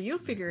whatever. You'll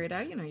figure it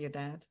out. You know your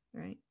dad,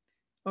 right?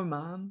 Or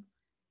mom,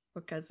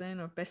 or cousin,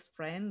 or best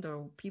friend,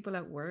 or people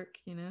at work,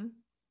 you know.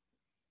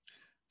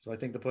 So I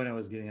think the point I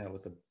was getting at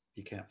with the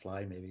you can't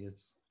fly, maybe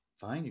it's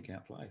fine, you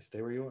can't fly.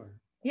 Stay where you are.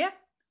 Yeah.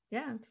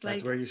 Yeah. It's that's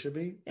like where you should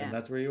be, and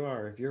that's where you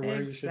are. If you're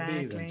where you should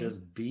be, then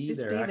just be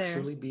there.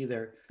 Actually be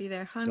there. Be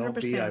there 100%.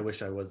 Don't be, I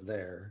wish I was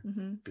there.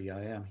 Mm-hmm. Be,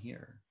 I am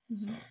here.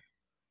 Mm-hmm. So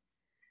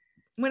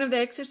one of the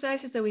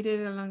exercises that we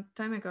did a long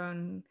time ago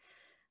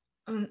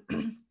on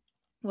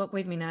Walk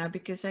With Me Now,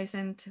 because I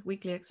sent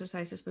weekly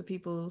exercises for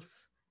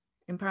people's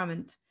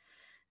empowerment.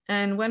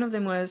 And one of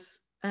them was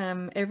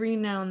every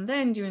now and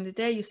then during the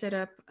day, you set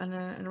up a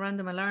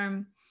random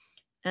alarm.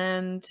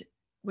 And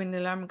when the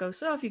alarm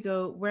goes off, you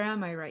go, where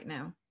am I right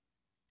now?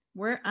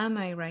 Where am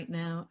I right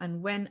now?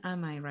 And when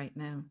am I right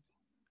now?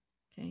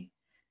 Okay.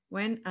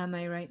 When am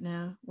I right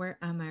now? Where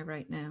am I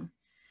right now?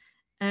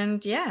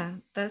 And yeah,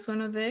 that's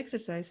one of the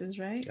exercises,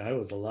 right? Yeah, I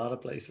was a lot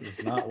of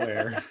places, not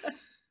where.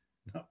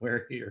 Not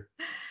where here.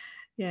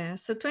 Yeah,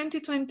 so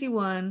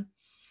 2021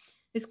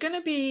 is going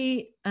to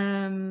be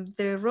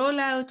the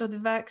rollout of the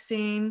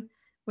vaccine.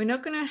 We're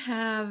not going to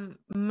have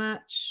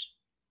much,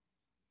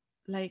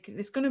 like,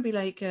 it's going to be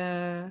like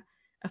a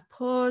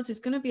pause. It's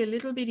going to be a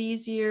little bit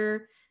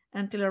easier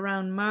until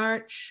around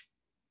March.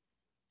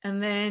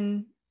 And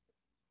then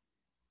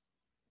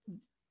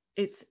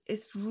it's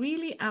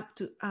really up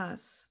to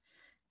us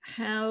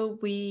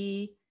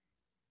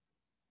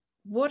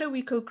what are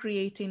we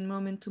co-creating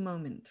moment to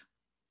moment.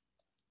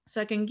 So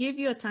I can give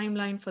you a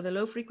timeline for the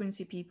low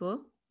frequency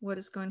people, what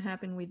is going to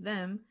happen with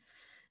them.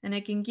 And I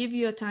can give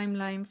you a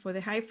timeline for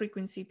the high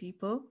frequency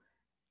people,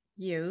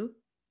 you,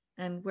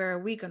 and where are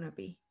we going to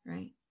be,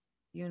 right?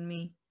 You and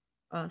me,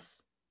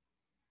 us,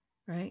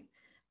 right?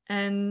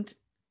 And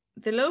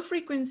the low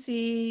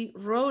frequency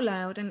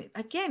rollout, and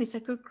again, it's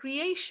a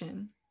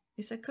co-creation.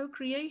 It's a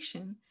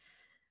co-creation.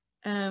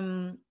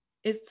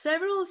 It's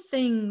several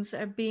things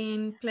are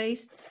being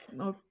placed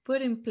or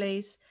put in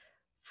place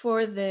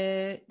for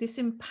this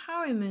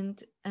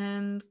empowerment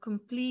and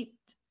complete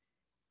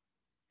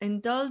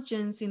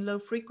indulgence in low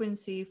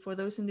frequency for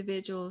those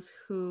individuals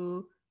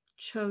who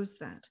chose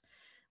that.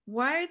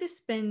 Why are they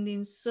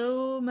spending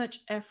so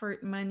much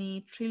effort,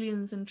 money,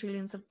 trillions and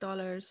trillions of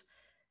dollars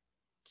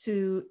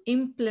to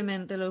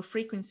implement the low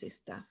frequency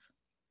stuff?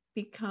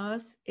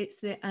 Because it's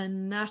the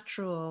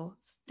unnatural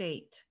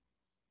state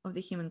of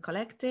the human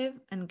collective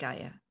and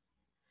Gaia.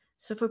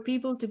 So for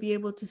people to be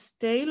able to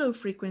stay low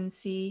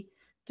frequency,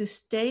 to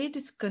stay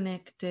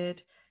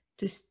disconnected,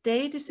 to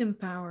stay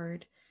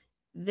disempowered,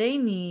 they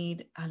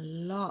need a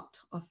lot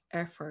of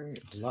effort.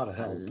 A lot of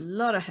help. A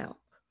lot of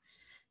help.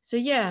 So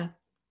yeah,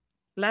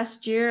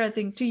 last year, I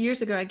think 2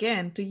 years ago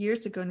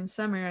in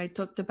summer, I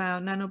talked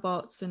about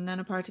nanobots and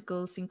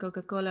nanoparticles in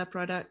Coca-Cola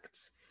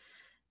products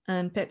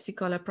and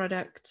Pepsi-Cola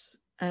products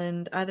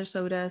and other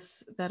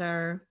sodas that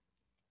are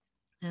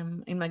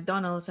in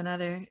McDonald's and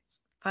other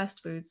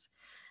fast foods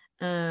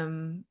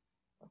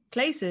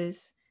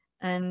places.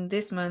 And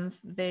this month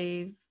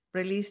they've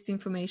released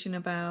information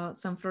about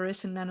some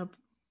fluorescent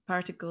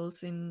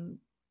nanoparticles in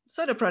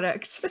soda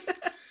products.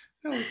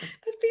 Who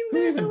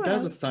even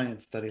does a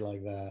science study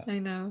like that? I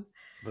know.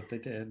 But they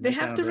did. They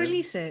have to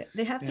release it.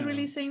 They have to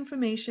release the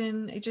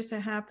information. It just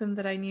happened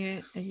that I knew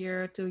it a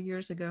year or 2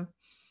 years ago.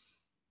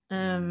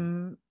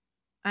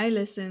 I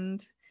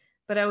listened,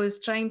 but I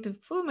was trying to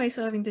fool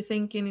myself into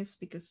thinking it's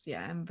because,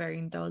 I'm very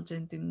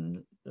indulgent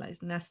in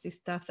like nasty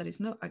stuff that is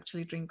not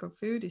actually drink or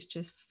food. It's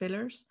just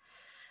fillers.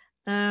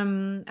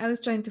 I was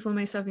trying to fool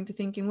myself into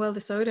thinking, well, the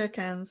soda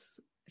cans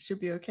should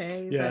be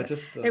okay. Yeah,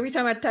 just every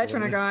time I touch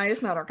one, I go,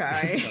 it's not okay.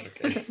 It's not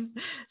okay.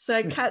 So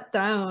I cut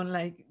down,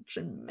 like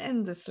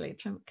tremendously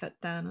cut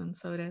down on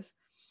sodas.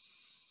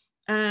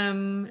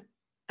 And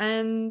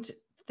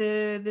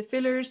the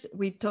fillers,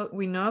 we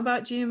know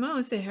about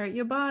GMOs, they hurt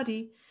your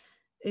body.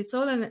 It's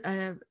all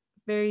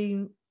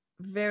very,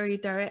 very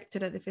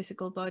directed at the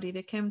physical body,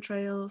 the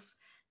chemtrails,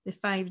 the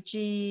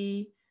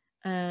 5G,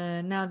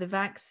 now the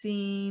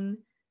vaccine,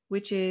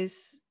 which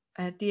is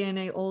a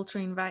DNA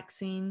altering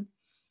vaccine.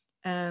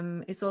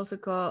 It's also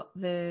got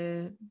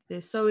the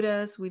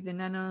sodas with the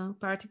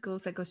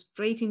nanoparticles that go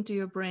straight into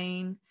your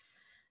brain.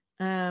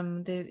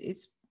 It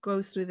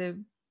goes through the,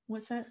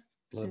 what's that?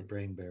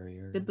 Blood-brain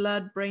barrier. The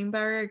blood-brain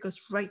barrier, it goes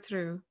right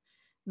through,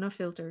 no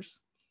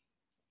filters.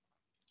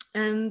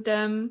 And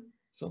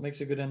so it makes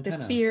you a good antenna.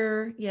 The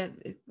fear,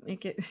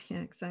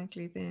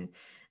 exactly.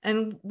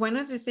 And one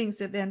of the things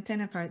that the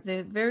antenna part,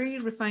 the very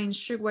refined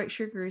white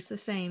sugar is the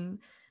same.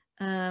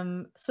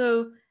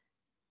 So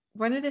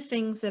one of the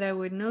things that I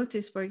would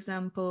notice, for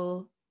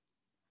example,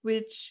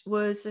 which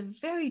was a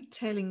very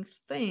telling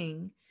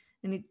thing,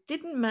 and it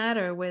didn't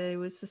matter whether it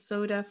was a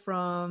soda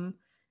from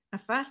a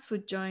fast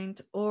food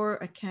joint or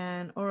a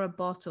can or a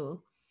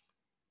bottle,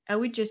 I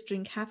would just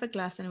drink half a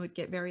glass and I would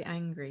get very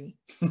angry.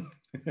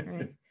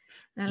 Right.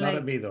 And Not like,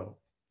 at me though.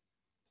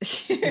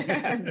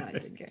 I'm not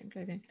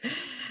getting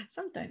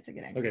sometimes I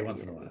get angry. Okay,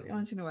 once in a while.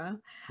 Once in a while.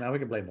 Now we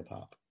can blame the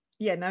pop.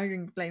 Yeah, now you're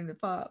going to blame the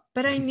pop.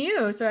 But I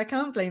knew, so I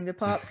can't blame the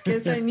pop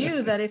because I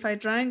knew that if I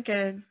drank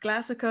a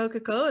glass of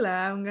Coca-Cola,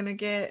 I'm going to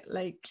get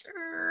like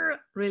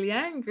really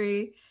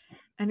angry.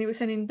 And it was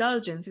an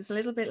indulgence. It's a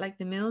little bit like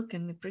the milk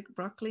and the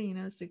broccoli, you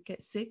know, so it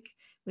gets sick.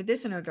 With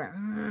this one, I would go,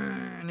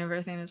 and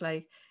everything is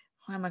like,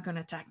 who am I going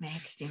to attack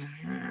next? You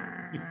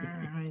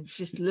know,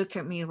 just look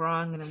at me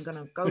wrong and I'm going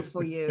to go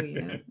for you,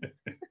 you know.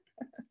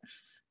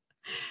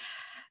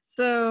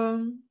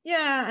 So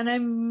yeah, and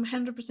I'm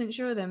 100%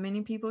 sure that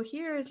many people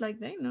here is like,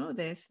 they know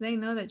this. They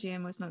know that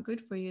GMO is not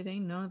good for you. They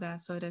know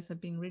that sodas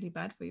have been really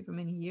bad for you for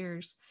many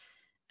years,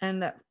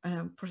 and that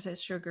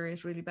processed sugar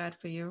is really bad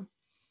for you.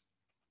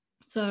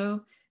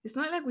 So it's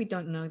not like we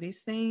don't know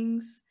these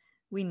things.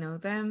 We know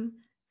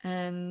them.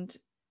 And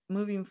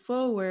moving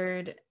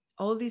forward,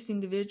 all these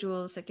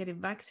individuals that get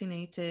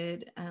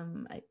vaccinated,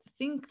 I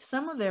think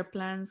some of their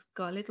plans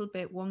got a little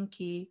bit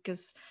wonky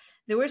because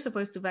they were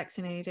supposed to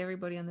vaccinate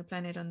everybody on the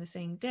planet on the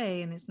same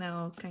day, and it's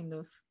now kind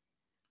of,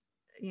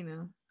 you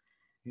know,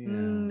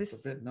 it's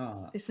a bit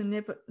not. It's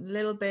a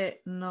little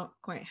bit not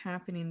quite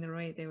happening the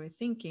way they were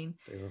thinking.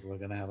 They were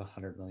going to have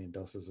 100 million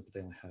doses, but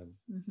they only had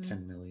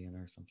 10 million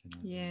or something.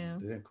 Yeah.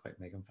 They didn't quite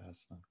make them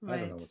fast enough. Right. I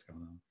don't know what's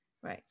going on.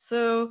 Right.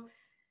 So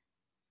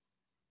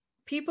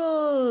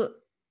people,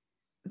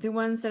 the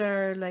ones that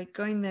are like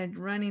going there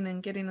running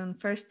and getting on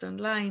first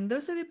online,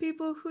 those are the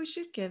people who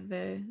should get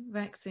the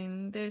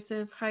vaccine. There's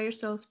a higher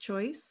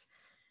self-choice.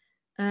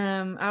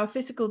 Our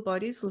physical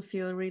bodies will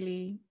feel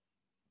really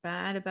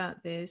bad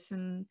about this,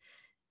 and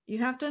you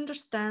have to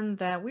understand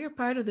that we are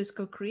part of this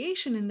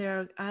co-creation, and there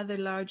are other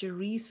larger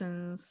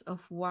reasons of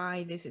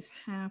why this is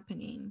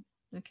happening.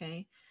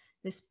 Okay,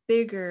 this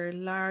bigger,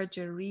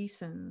 larger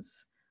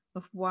reasons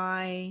of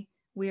why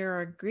we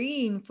are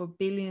agreeing for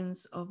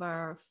billions of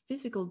our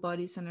physical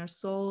bodies and our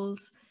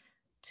souls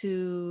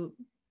to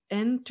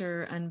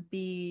enter and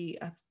be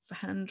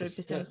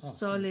 100%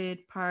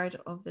 solid part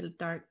of the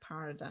dark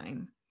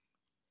paradigm.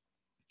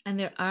 And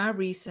there are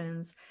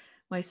reasons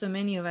why so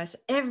many of us,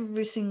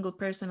 every single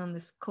person on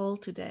this call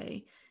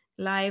today,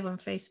 live on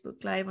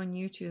Facebook, live on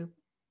YouTube,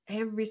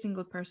 every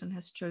single person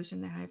has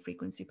chosen the high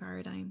frequency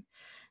paradigm.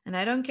 And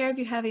I don't care if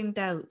you're having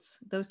doubts.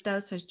 Those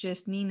doubts are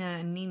just Nina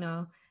and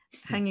Nino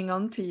hanging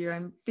on to you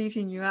and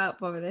beating you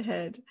up over the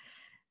head.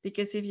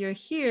 Because if you're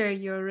here,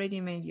 you already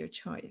made your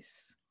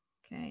choice.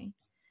 Okay.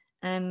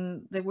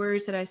 And the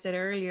words that I said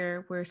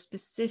earlier were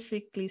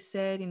specifically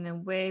said in a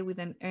way with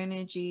an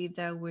energy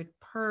that would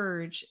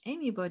purge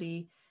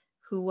anybody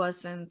who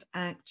wasn't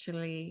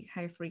actually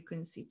high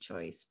frequency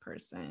choice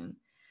person.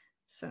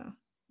 So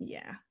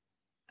yeah,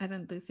 I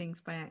don't do things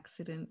by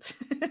accident.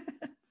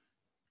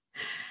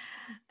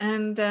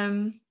 And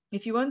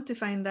if you want to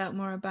find out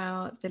more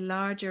about the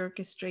larger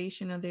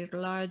orchestration or the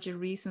larger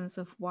reasons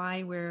of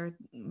why we're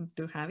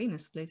having a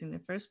split in the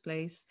first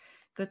place,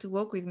 go to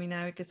Walk With Me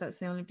now, because that's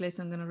the only place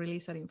I'm going to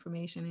release that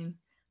information in.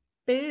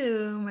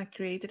 Boom, I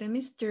created a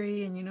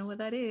mystery, and you know what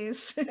that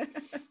is.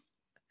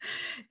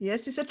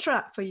 Yes, it's a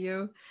trap for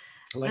you.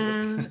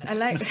 I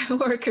like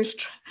workers.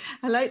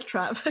 I like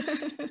trap.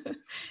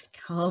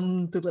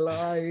 Come to the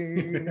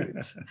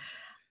light.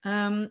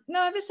 No,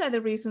 there's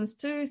other reasons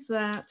too. Is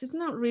that it's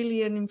not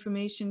really an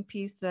information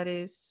piece that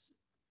is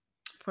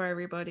for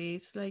everybody.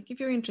 It's like if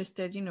you're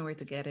interested, you know where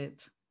to get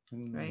it,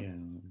 right?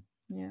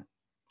 Yeah.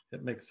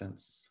 It makes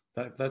sense.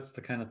 That's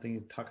the kind of thing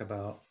you talk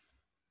about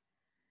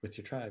with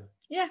your tribe.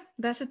 Yeah,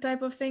 that's the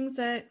type of things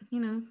that, you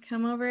know,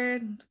 come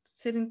over,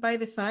 sitting by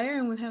the fire,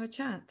 and we'll have a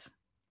chat,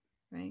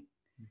 right?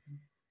 Mm-hmm.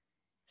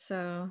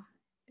 So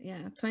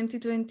yeah,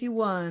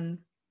 2021.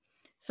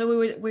 So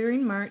we were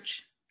in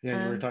March.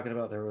 Yeah, you were talking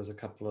about there was a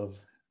couple of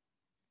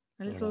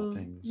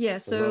things. Yeah,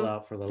 so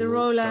rollout for the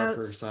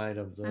darker side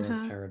of the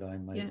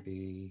paradigm might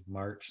be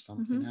March.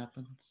 Something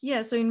happens.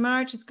 Yeah, so in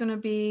March it's going to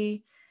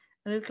be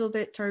a little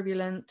bit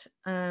turbulent.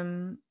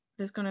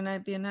 There's going to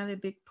be another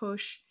big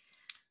push,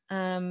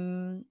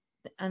 and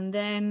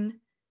then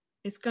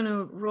it's going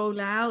to roll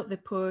out the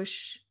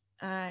push.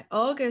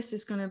 August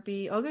is going to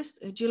be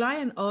July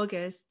and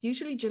August,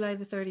 usually July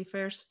the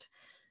 31st,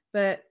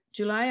 but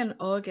July and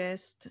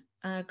August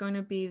are going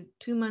to be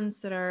 2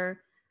 months that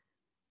are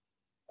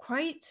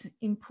quite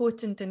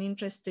important and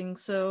interesting.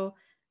 So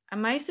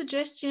my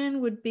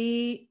suggestion would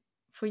be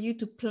for you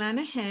to plan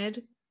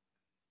ahead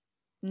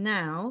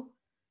now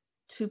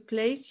to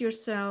place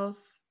yourself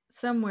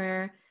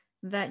somewhere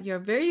that you're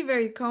very,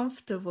 very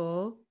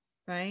comfortable,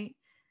 right?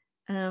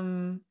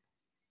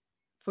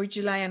 For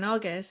July and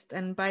August,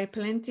 and buy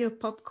plenty of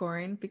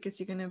popcorn, because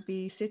you're going to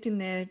be sitting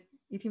there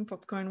eating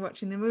popcorn,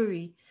 watching the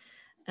movie.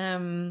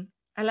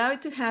 Allow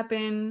it to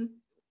happen.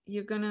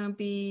 You're going to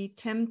be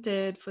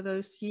tempted for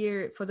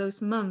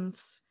those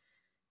months,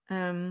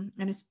 and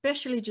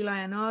especially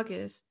July and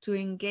August, to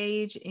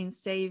engage in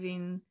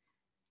saving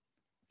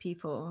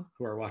people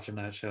who are watching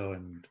that show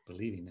and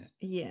believing it.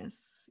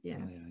 Yes, yeah.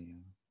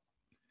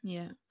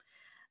 Yeah.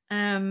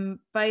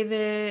 By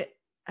the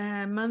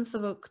month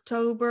of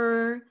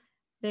October,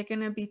 they're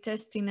going to be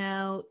testing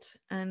out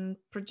and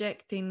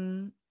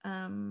projecting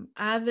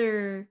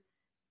other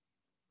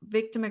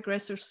victim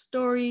aggressor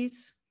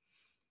stories.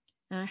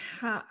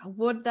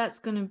 What that's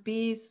going to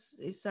be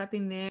is up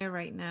in there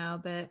right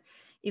now, but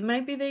it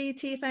might be the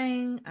ET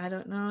thing. I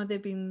don't know.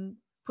 They've been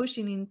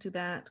pushing into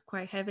that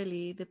quite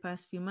heavily the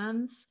past few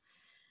months.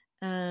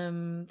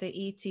 The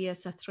ET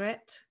as a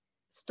threat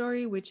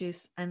story, which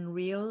is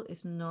unreal,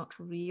 is not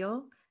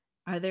real.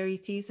 Are there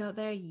ETs out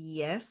there?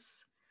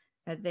 Yes.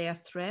 Are they a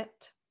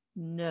threat?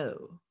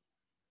 No.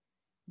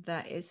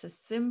 That is as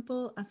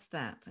simple as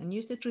that. And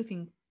use the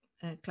truthing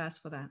class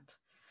for that.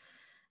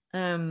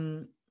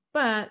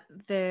 But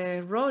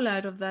the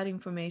rollout of that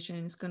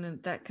information is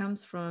that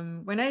comes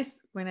from when I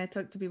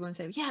talk to people and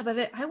say, yeah,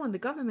 but I want the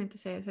government to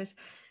say it. I says,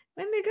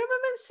 when the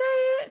government say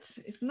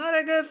it, it's not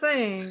a good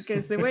thing,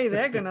 because the way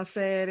they're gonna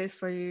say it is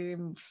for you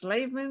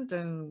enslavement,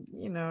 and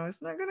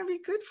it's not gonna be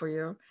good for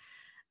you.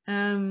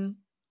 And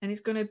it's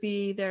gonna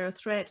be they're a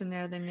threat, and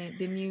they're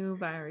the new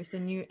virus,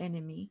 the new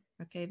enemy.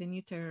 Okay, the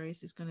new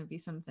terrorist is gonna be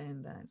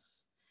something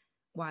that's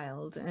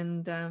wild,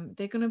 and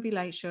they're gonna be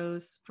light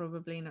shows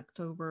probably in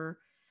October.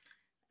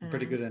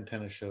 Pretty good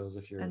antenna shows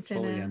if you're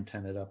fully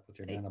antennaed up with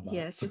your nanobots.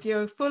 Yes, if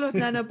you're full of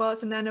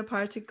nanobots and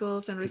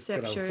nanoparticles and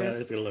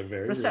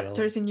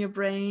receptors in your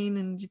brain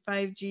and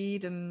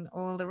 5G and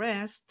all the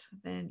rest,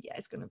 then yeah,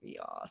 it's going to be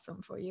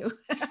awesome for you.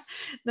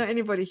 Not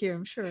anybody here,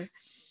 I'm sure,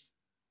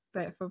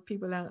 but for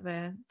people out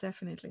there,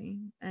 definitely.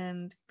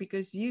 And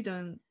because you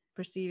don't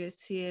perceive it,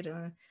 see it,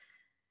 or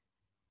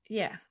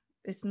yeah,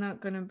 it's not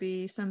going to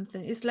be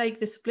something. It's like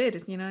the split,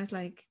 it's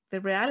like the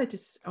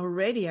realities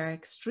already are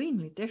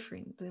extremely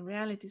different. The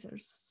realities are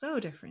so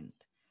different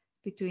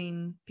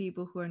between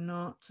people who are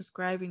not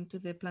subscribing to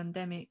the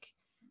pandemic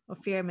or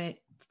feardemic.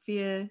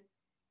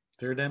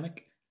 Feardemic?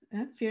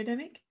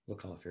 Feardemic? We'll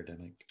call it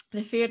feardemic.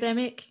 The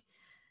feardemic.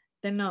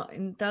 They're not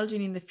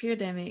indulging in the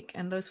feardemic,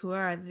 and those who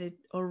are,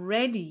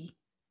 already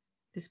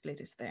the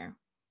split is there.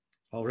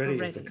 Already,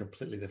 it's a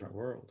completely different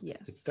world.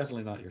 Yes. It's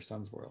definitely not your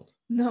son's world.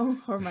 No,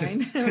 or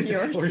mine, or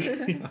yours.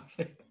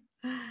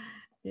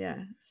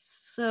 Yeah,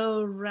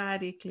 so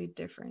radically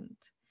different.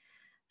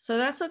 So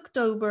that's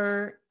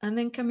October. And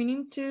then coming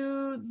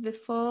into the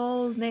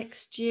fall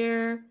next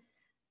year,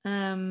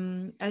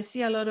 I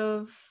see a lot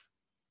of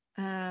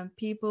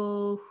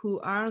people who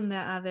are on the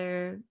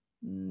other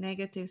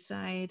negative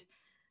side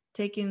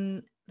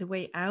taking the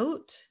way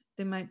out.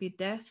 There might be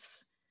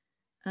deaths.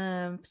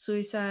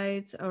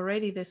 Suicides,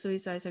 already the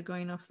suicides are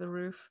going off the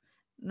roof.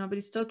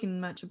 Nobody's talking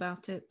much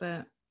about it,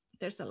 but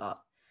there's a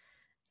lot.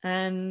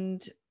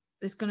 And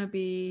it's going to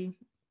be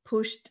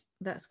pushed.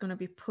 That's going to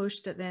be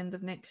pushed at the end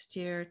of next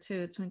year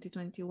to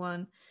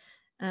 2021.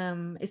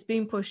 It's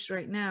being pushed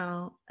right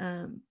now,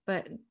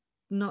 but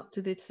not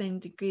to the same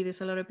degree.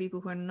 There's a lot of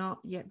people who are not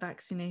yet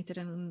vaccinated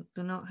and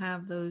do not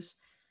have those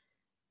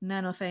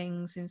nano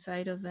things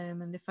inside of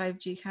them, and the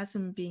 5G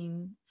hasn't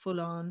been full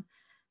on.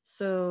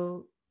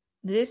 So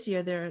this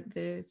year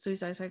the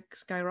suicides are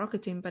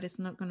skyrocketing, but it's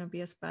not going to be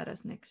as bad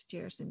as next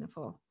year's in the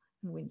fall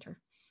and winter.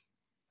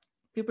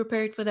 Be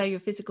prepared for that. Your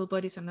physical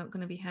bodies are not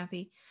going to be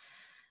happy,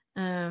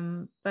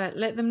 but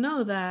let them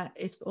know that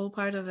it's all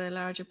part of a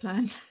larger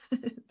plan.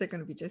 They're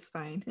going to be just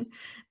fine.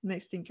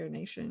 Next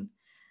incarnation.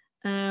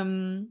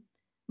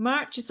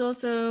 March is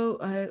also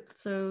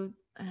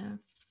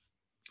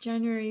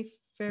January,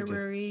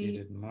 February. You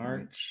did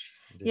March.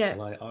 You did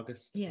July,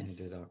 August. Yes. And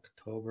you did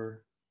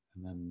October,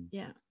 and then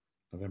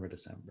November,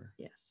 December.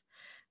 Yes.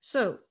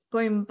 So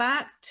going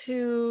back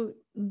to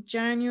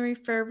January,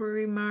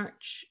 February,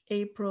 March,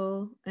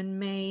 April, and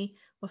May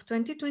of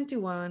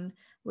 2021,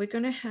 we're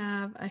going to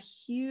have a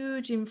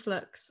huge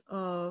influx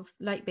of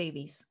light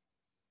babies.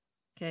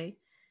 Okay.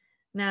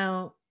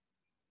 Now,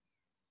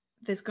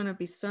 there's going to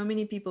be so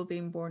many people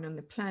being born on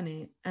the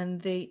planet,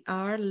 and they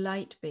are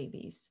light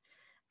babies.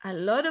 A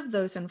lot of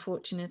those,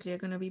 unfortunately, are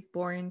going to be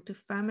born to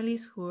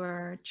families who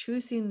are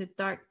choosing the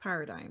dark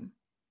paradigm.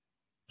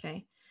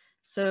 Okay.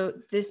 So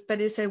but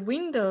it's a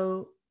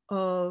window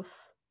of,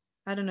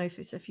 I don't know if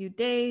it's a few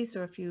days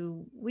or a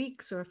few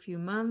weeks or a few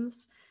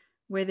months,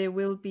 where they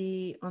will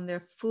be on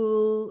their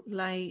full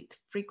light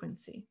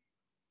frequency.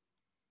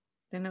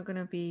 They're not going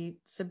to be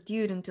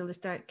subdued until they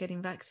start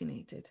getting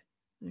vaccinated.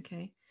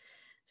 Okay.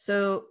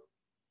 So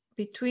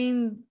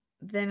between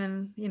then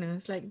and,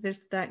 it's like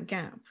there's that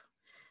gap.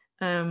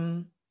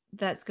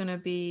 That's going to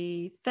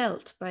be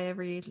felt by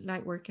every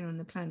light worker on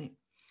the planet.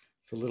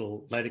 So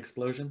little light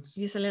explosions?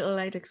 Yes, a little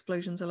light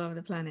explosions all over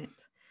the planet.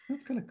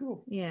 That's kind of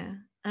cool. Yeah.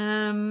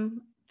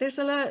 There's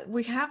a lot.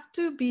 We have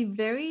to be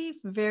very,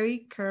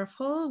 very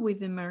careful with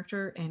the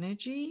martyr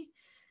energy,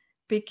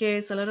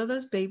 because a lot of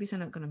those babies are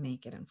not going to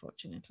make it,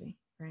 unfortunately,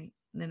 right?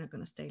 They're not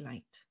going to stay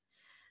light.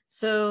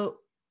 So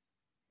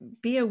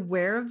be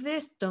aware of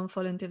this. Don't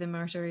fall into the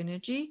martyr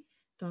energy.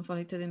 Don't fall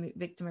into the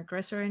victim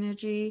aggressor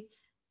energy.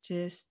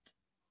 Just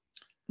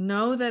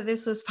know that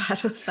this was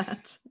part of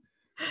that.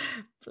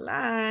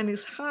 plan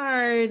is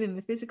hard and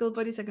the physical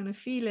bodies are going to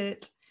feel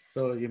it.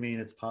 So you mean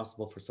it's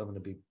possible for someone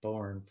to be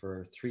born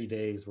for 3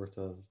 days worth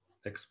of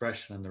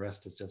expression and the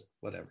rest is just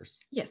whatever's?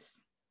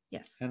 Yes.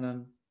 And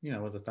then,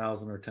 with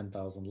 1,000 or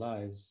 10,000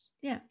 lives,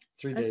 yeah,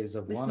 3 days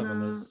of one of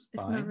them is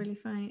fine. It's not really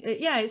fine.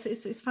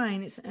 It's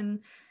fine.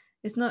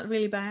 It's not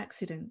really by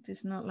accident.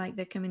 It's not like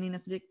they're coming in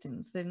as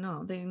victims. They're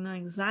not. They know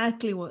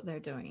exactly what they're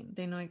doing.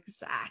 They know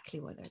exactly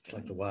what they're doing. It's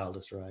like the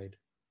wildest ride.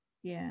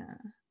 Yeah.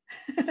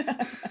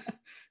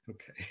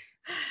 Okay.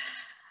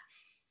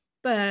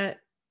 But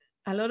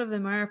a lot of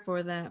them are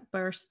for that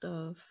burst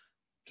of.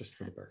 Just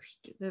for the burst.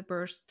 The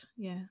burst,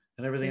 yeah.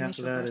 And everything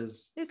after that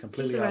is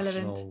completely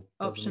optional.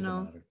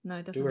 Optional. No,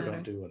 it doesn't matter. Do or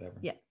don't do, whatever.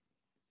 Yeah.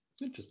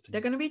 Interesting.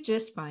 They're going to be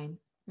just fine,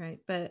 right?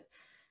 But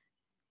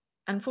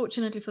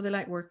unfortunately for the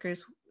light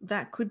workers,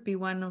 that could be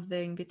one of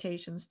the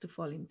invitations to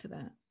fall into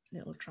that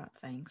little trap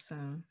thing. So,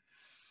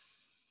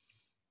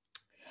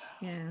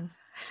 yeah.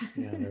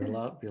 Yeah, there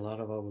will be a lot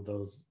of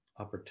those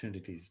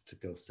opportunities to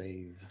go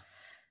save.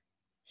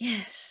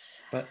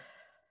 Yes. But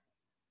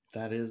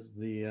that is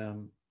the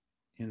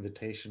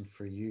invitation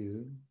for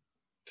you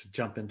to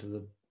jump into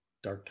the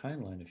dark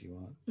timeline if you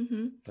want.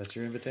 Mm-hmm. That's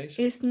your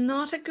invitation. It's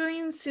not a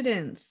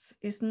coincidence.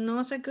 It's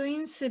not a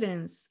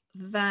coincidence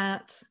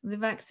that the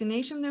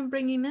vaccination they're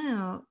bringing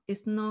out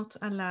is not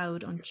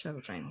allowed on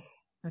children.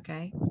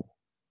 Okay,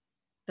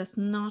 that's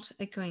not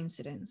a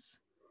coincidence.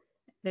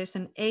 There's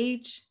an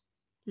age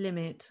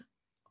limit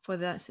for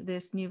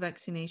this new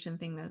vaccination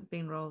thing that's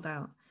being rolled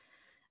out,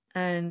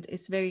 and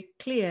it's very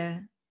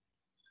clear.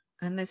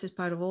 And this is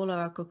part of all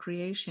our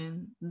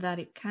co-creation, that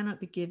it cannot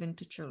be given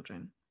to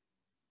children.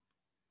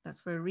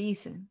 That's for a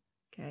reason,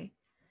 okay?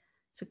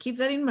 So keep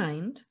that in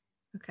mind,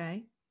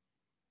 okay?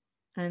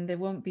 And there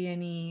won't be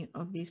any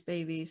of these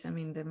babies. I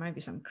mean, there might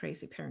be some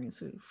crazy parents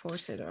who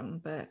force it on,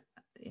 but,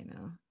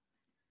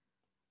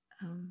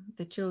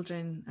 the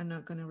children are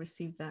not going to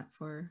receive that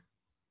for,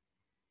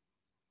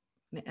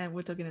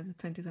 we're talking about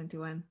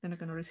 2021. They're not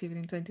going to receive it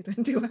in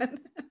 2021.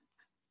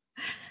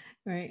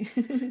 Right?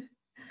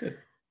 Good.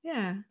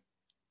 Yeah.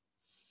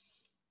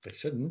 They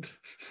shouldn't.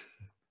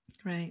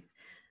 Right.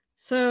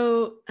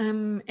 So,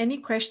 any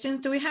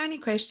questions? Do we have any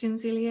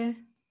questions, Ilya?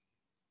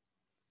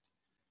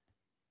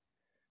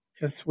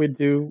 Yes, we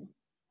do.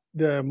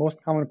 The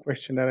most common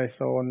question that I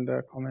saw in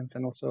the comments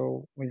and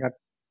also we got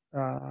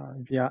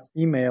via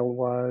email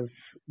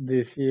was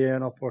this year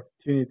an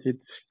opportunity to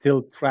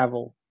still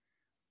travel,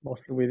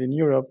 mostly within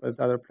Europe, but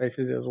other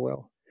places as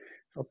well.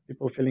 So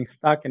people feeling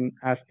stuck and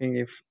asking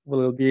if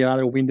will it be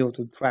another window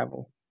to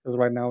travel, because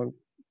right now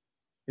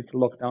it's a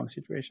lockdown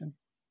situation.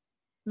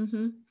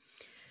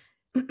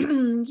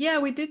 Mm-hmm. Yeah,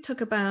 we did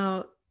talk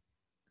about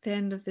the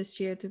end of this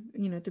year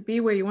to be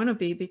where you want to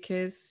be,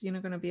 because you're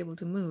not going to be able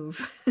to move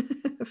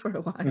for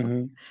a while.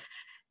 Mm-hmm.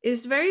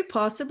 It's very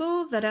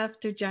possible that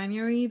after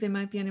January there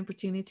might be an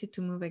opportunity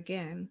to move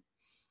again.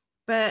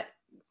 But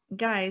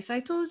guys, I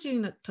told you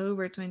in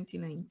October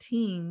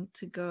 2019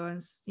 to go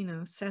and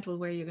settle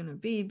where you're going to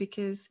be,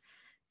 because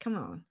come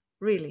on,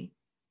 really,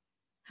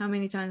 how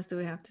many times do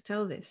we have to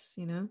tell this?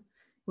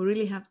 We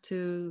really have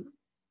to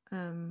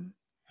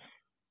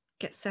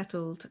get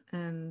settled,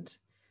 and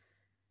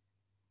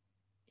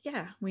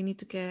yeah, we need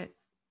to get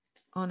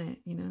on it.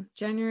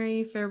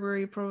 January,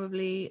 February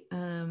probably,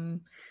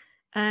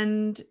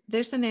 and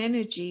there's an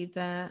energy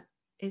that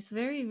is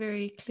very,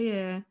 very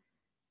clear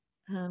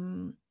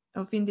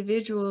of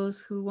individuals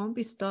who won't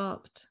be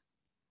stopped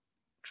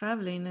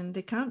traveling, and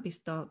they can't be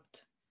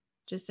stopped.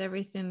 Just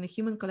everything the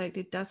human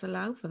collective does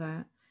allow for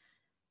that.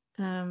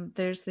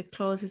 There's the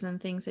clauses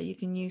and things that you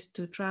can use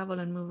to travel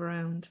and move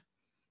around.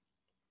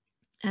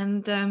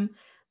 And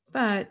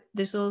but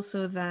there's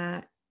also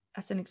that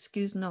as an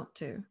excuse not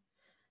to.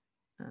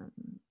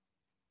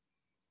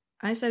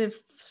 I started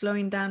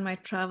slowing down my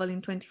travel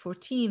in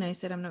 2014. I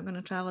said, I'm not going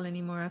to travel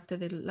anymore after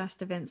the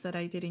last events that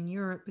I did in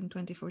Europe in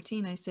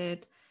 2014. I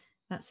said,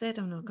 that's it,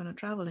 I'm not going to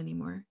travel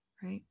anymore,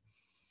 right?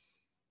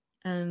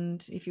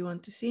 And if you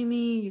want to see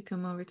me, you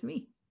come over to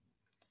me.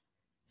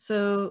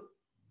 So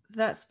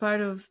that's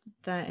part of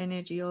that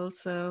energy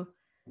also.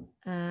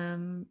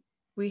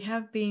 We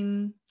have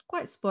been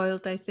quite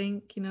spoiled, I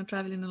think,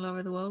 traveling all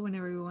over the world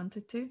whenever we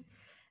wanted to.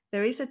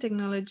 There is a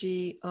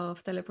technology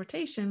of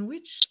teleportation,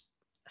 which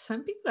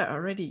some people are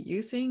already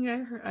using.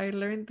 I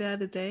learned the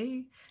other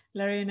day,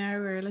 Larry and I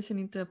were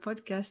listening to a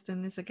podcast,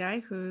 and there's a guy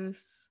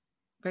who's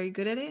very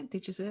good at it,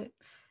 teaches it,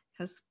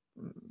 has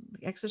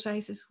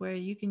exercises where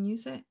you can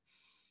use it.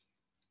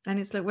 And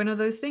it's like one of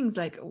those things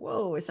like,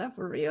 whoa, is that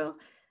for real?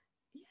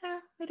 Yeah,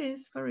 it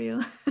is for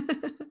real.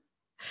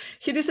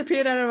 He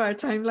disappeared out of our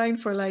timeline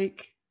for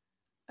like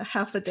a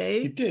half a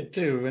day. He did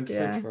too. We went to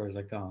search for it. It was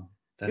like gone.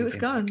 Then it was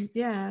gone. Back.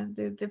 Yeah,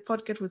 the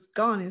podcast was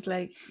gone. It's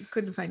like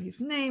couldn't find his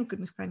name,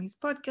 couldn't find his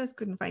podcast,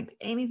 couldn't find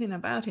anything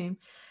about him.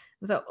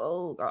 We thought,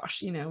 oh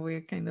gosh,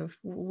 we're kind of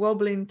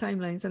wobbling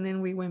timelines. And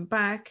then we went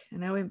back,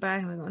 and I went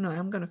back, and I go, no,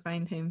 I'm gonna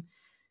find him.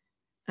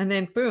 And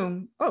then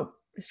boom, oh,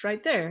 it's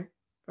right there,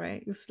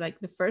 right? It was like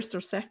the first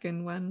or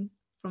second one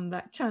from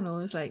that channel.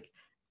 It's like,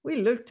 We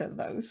looked at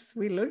those.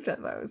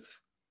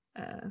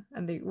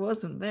 And it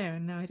wasn't there.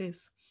 Now it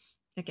is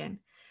again.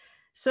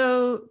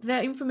 So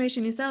that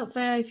information is out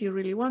there if you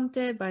really want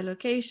it, by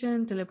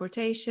location,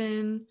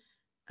 teleportation,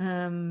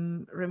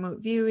 remote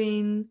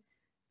viewing,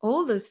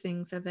 all those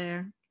things are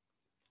there.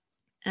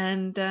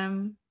 And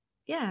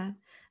yeah,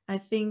 I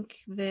think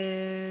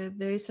there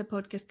is a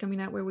podcast coming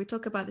out where we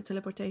talk about the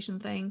teleportation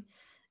thing.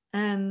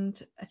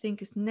 And I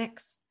think it's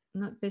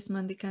not this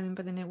Monday coming,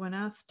 but the next one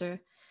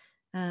after.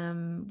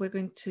 We're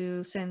going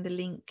to send the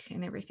link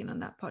and everything on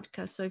that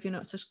podcast. So if you're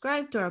not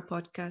subscribed to our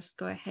podcast,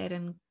 go ahead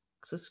and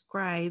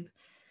subscribe.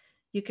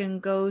 You can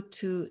go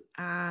to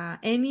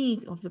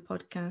any of the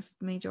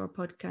major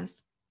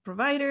podcast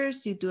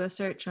providers. You do a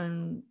search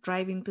on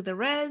Driving to the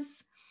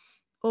Res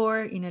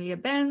or Inelia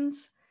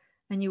Benz,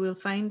 and you will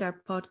find our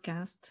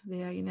podcast,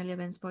 the Inelia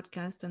Benz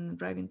podcast, and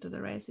Driving to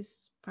the Res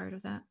is part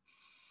of that.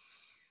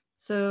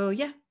 So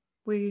yeah,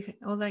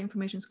 all that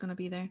information is going to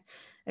be there.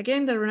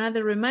 Again,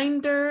 another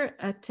reminder,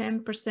 a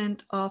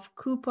 10% off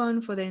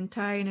coupon for the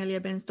entire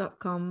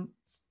ineliabenz.com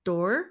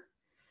store.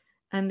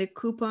 And the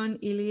coupon,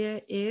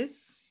 Ilya,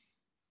 is?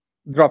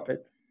 Drop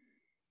it.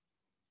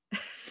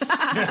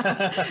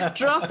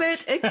 Drop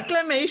it,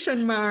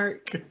 exclamation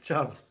mark. Good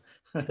job.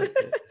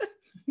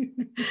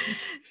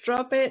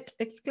 Drop it,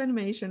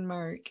 exclamation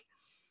mark.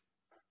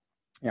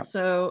 Yeah.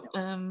 So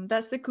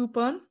that's the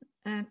coupon,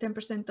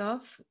 10%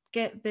 off.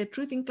 Get the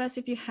Truth in Class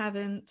if you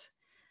haven't.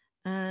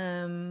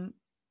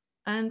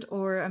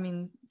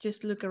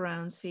 Just look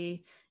around,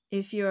 see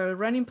if you're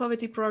running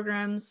poverty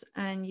programs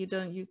and you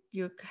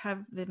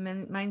have the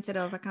mindset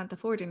of I can't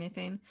afford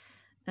anything.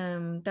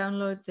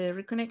 Download the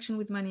Reconnection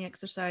with Money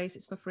exercise.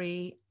 It's for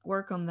free.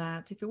 Work on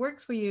that. If it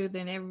works for you,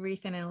 then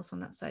everything else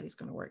on that side is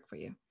going to work for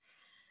you.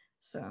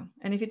 So,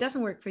 and if it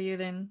doesn't work for you,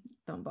 then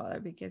don't bother,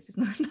 because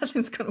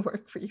nothing's going to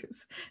work for you.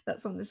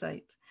 That's on the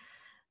site.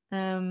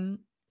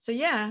 So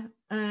yeah,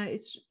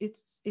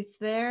 it's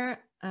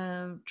there.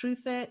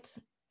 TruthEt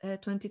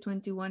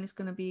 2021 is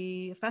going to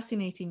be a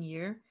fascinating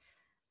year.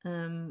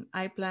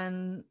 I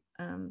plan,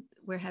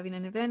 we're having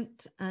an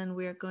event, and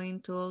we're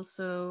going to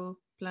also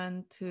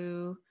plan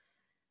to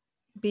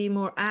be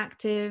more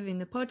active in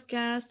the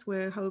podcast.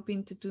 We're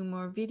hoping to do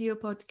more video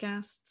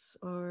podcasts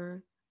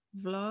or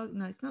vlog.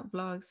 No, it's not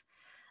vlogs.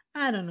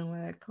 I don't know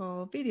what I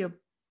call video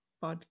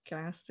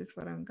podcast is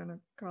what I'm gonna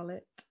call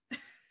it.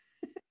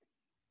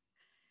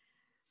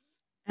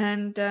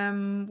 And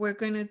we're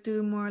going to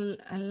do more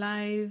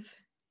live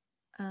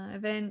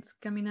events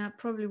coming up,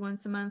 probably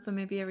once a month or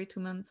maybe every 2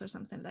 months or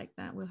something like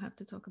that. We'll have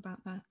to talk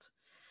about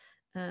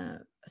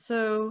that.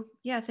 So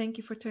yeah, thank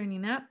you for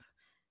turning up.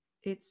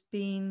 It's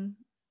been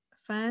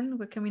fun.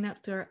 We're coming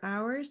up to our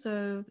hour.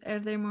 So are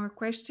there more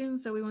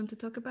questions that we want to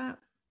talk about?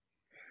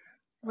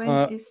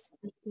 When is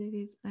the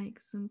David Icke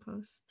Zoom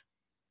post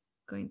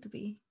going to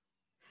be?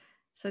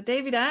 So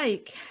David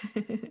Icke,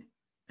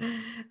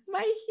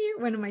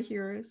 one of my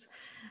heroes.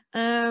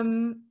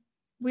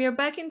 We are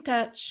back in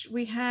touch.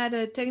 We had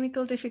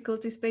technical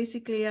difficulties.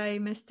 Basically, I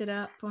messed it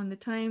up on the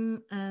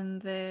time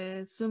and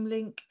the Zoom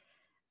link.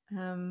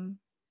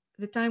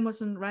 The time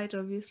wasn't right,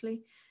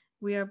 obviously.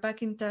 We are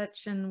back in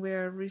touch, and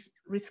we're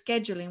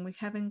rescheduling. We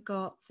haven't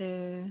got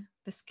the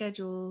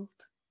scheduled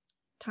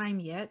time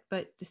yet,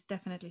 but it's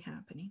definitely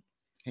happening.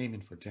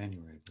 Aiming for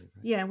January, right?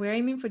 Yeah, we're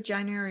aiming for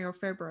January or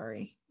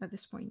February at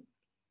this point.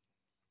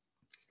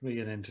 It's going to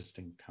be an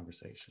interesting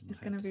conversation. It's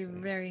going to be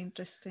very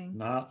interesting.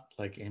 Not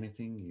like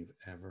anything you've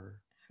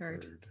ever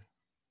heard.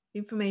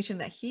 Information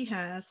that he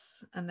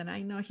has, and that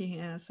I know he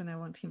has, and I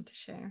want him to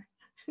share.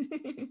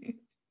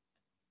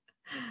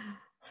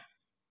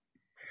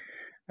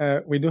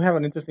 We do have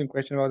an interesting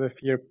question about the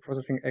fear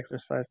processing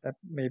exercise that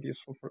may be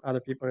useful for other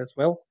people as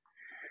well.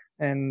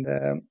 And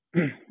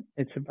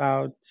it's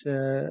about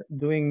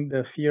doing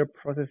the fear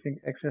processing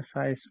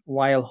exercise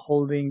while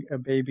holding a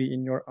baby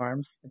in your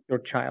arms, your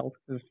child,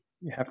 because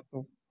you have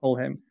to hold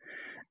him.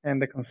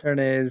 And the concern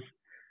is,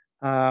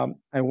 I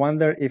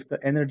wonder if the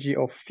energy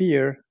of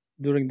fear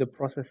during the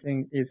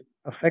processing is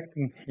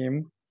affecting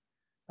him,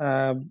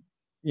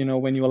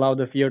 when you allow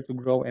the fear to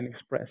grow and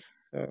express.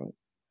 So.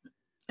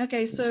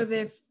 Okay, so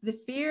the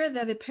fear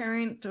that the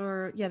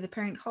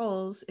parent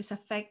holds is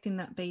affecting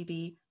that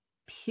baby,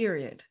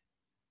 period.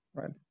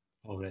 Right.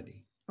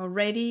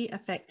 Already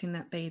affecting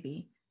that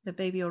baby. The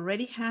baby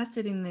already has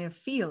it in their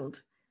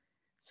field.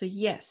 So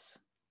yes,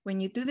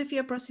 when you do the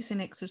fear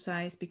processing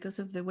exercise, because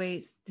of the way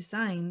it's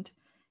designed,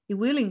 it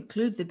will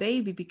include the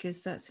baby,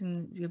 because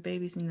your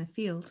baby's in the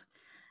field,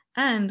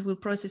 and will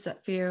process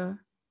that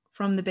fear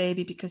from the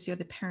baby because you're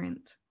the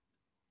parent.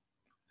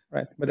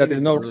 Right, but that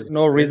is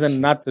no reason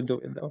not to do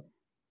it, though.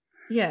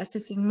 Yes,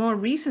 it's more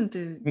reason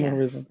to. More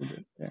reason to do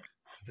it. Yeah.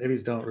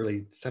 Babies don't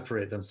really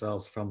separate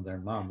themselves from their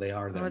mom. They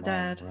are their mom,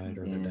 dad, right?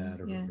 Or their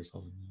dad, or whoever's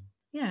holding them.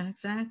 Yeah,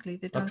 exactly.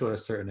 They Up to a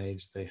certain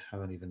age, they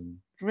haven't even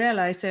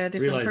realized they're a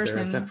different person.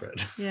 They're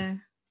separate. Yeah.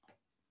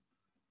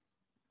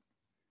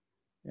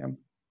 Yeah.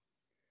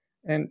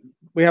 And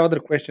we have other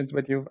questions,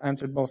 but you've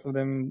answered most of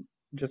them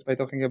just by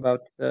talking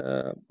about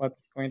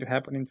what's going to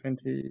happen in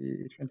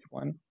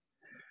 2021.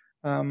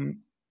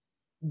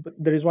 But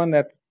there is one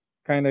that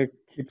kind of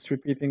keeps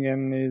repeating,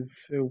 and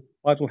is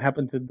what will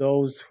happen to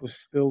those who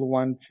still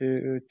want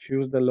to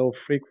choose the low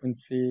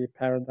frequency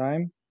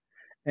paradigm,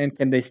 and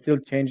can they still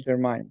change their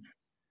minds?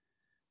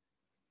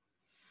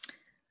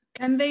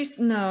 Can they?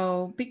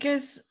 No,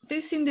 because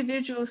these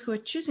individuals who are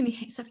choosing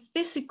it's a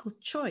physical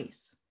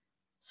choice.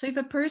 So if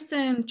a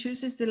person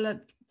chooses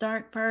the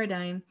dark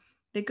paradigm,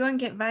 they go and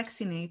get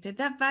vaccinated.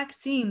 That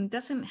vaccine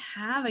doesn't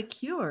have a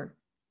cure.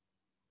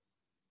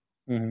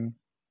 Mm-hmm.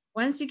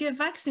 Once you get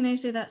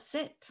vaccinated, that's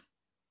it.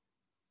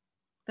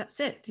 That's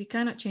it. You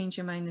cannot change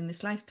your mind in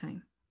this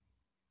lifetime.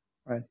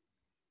 Right.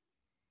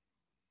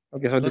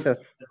 Okay, so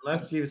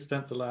unless you've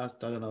spent the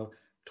last, I don't know,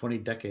 20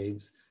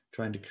 decades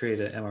trying to create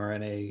an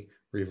mRNA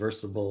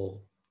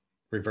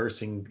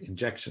reversing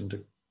injection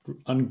to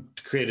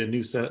create a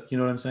new set, you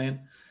know what I'm saying?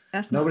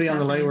 That's nobody on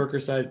the light worker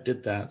side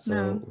did that, so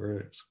no.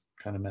 We're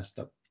kind of messed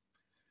up.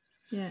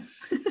 Yeah.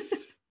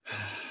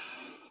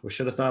 We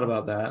should have thought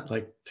about that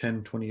like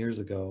 10, 20 years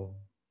ago,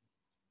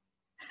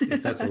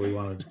 if that's what we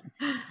wanted.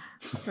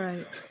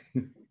 Right.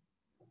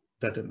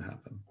 That didn't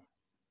happen.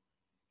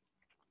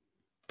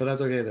 But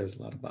that's okay. There's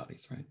a lot of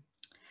bodies, right?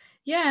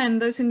 Yeah,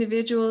 and those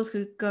individuals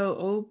who go,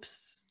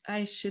 oops,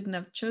 I shouldn't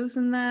have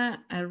chosen that.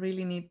 I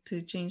really need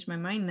to change my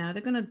mind now.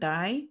 They're going to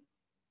die.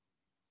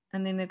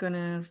 And then they're going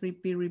to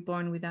be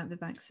reborn without the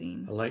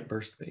vaccine. A light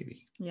burst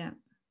baby. Yeah.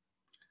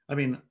 I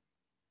mean,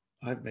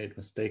 I've made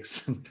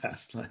mistakes in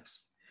past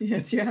lives.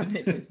 Yes, you have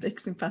made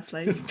mistakes in past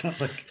lives.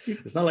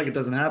 It's not like it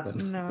doesn't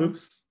happen. No.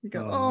 Oops. You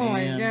go, oh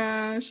my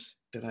gosh.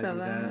 Did I do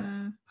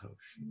that? Oh,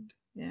 shoot.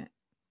 Yeah.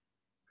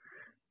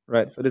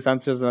 Right. So this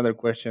answers another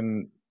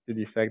question to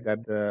the effect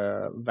that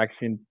the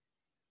vaccine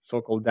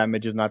so-called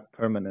damage is not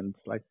permanent,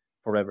 like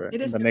forever.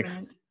 It is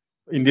permanent.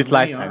 In this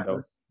lifetime,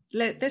 though.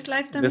 This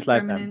lifetime is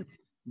permanent.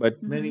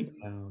 But many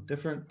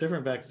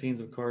different vaccines,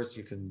 of course,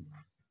 you can,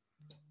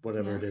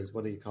 whatever it is,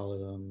 what do you call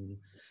it?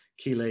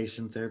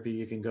 Chelation therapy.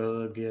 You can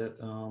go get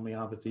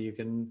homeopathy. You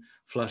can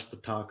flush the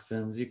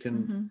toxins. You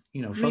can,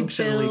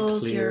 functionally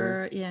rebuild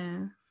clear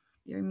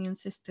your immune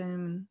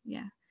system.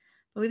 Yeah,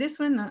 but with this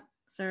one, not.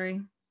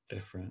 Sorry.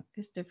 Different.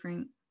 It's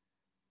different.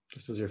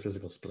 This is your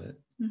physical split.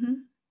 Mm-hmm.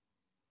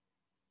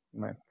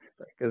 Right.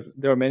 Because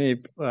there are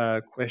many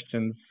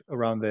questions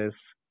around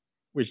this,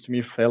 which to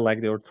me felt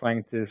like they were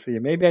trying to see,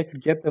 maybe I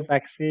could get the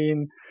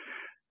vaccine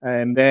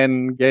and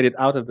then get it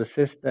out of the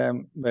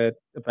system, but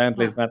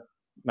apparently it's not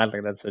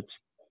like that. So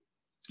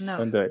no,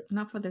 don't do it.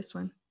 Not for this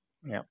one.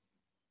 Yeah.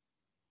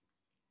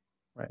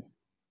 Right.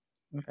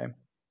 Okay.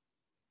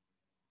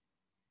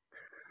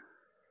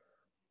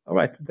 All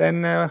right.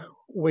 Then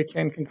we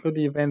can conclude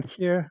the event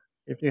here.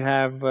 If you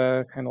have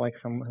kind of like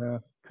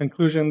some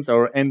conclusions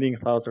or ending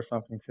thoughts or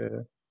something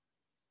to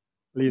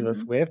leave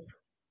us with.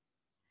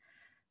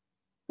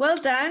 Well,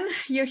 Dan,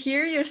 you're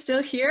here. You're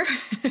still here.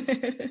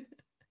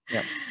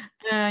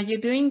 Yeah. You're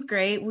doing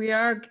great. We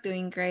are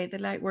doing great. The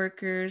light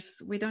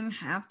workers, we don't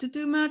have to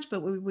do much,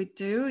 but what we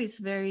do is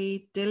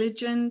very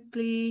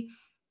diligently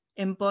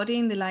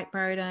embodying the light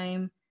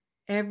paradigm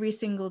every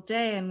single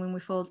day. And when we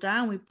fall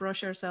down, we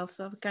brush ourselves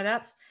up, get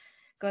up,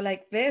 go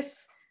like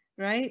this,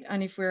 right?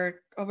 And if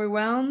we're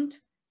overwhelmed,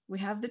 we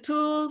have the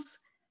tools.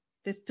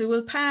 This tool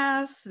will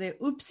pass. The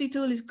oopsie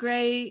tool is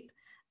great.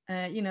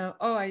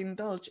 I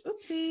indulge.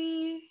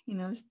 Oopsie.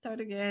 Let's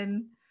start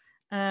again.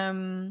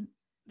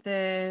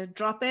 The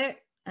drop it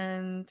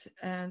and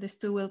this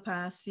tool will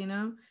pass.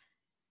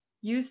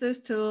 Use those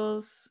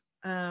tools.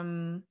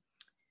 Go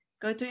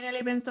to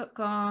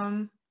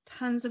innerlabens.com.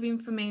 Tons of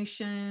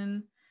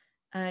information.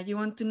 You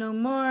want to know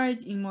more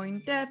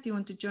in depth. You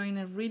want to join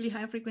a really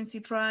high frequency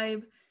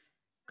tribe.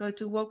 Go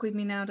to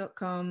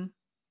walkwithmenow.com.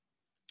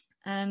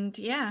 And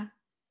yeah,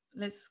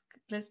 let's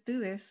do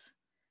this.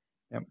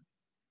 Yep.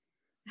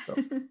 So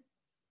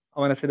I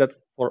want to say that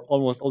for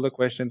almost all the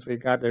questions we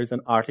got, there is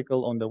an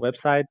article on the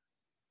website,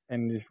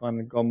 and if you want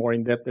to go more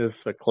in depth,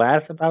 there's a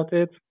class about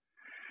it.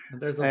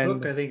 And there's a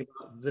book, I think,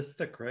 about this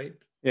thick, right?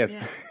 Yes.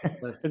 Yeah.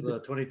 That's the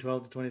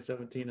 2012 to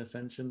 2017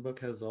 Ascension book,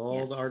 has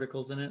all the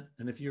articles in it.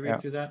 And if you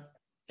read through that,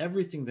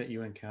 everything that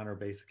you encounter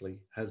basically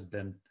has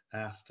been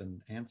asked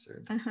and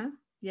answered.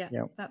 Yeah.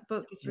 That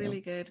book is really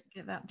good.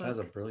 Get that book. That's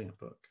a brilliant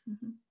book.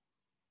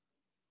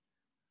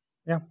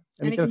 Yeah.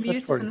 And it can be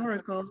used as an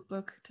oracle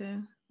book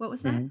too. What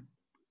was that?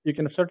 You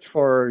can search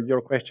for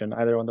your question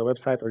either on the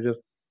website or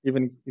just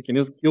even you can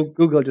use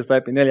Google, just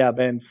type in Elia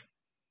Benz,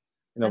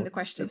 and the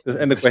question.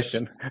 And the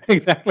question.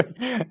 Exactly.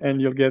 And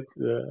you'll get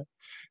the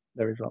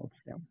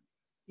results. Yeah.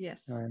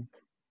 Yes. Right.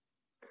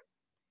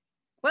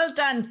 Well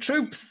done,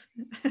 troops.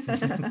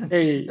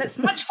 Hey. Let's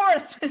march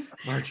forth.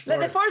 Let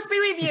the force be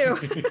with you.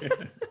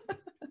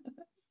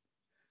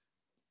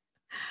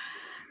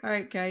 All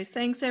right, guys.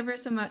 Thanks ever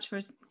so much for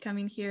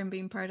coming here and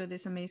being part of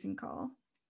this amazing call.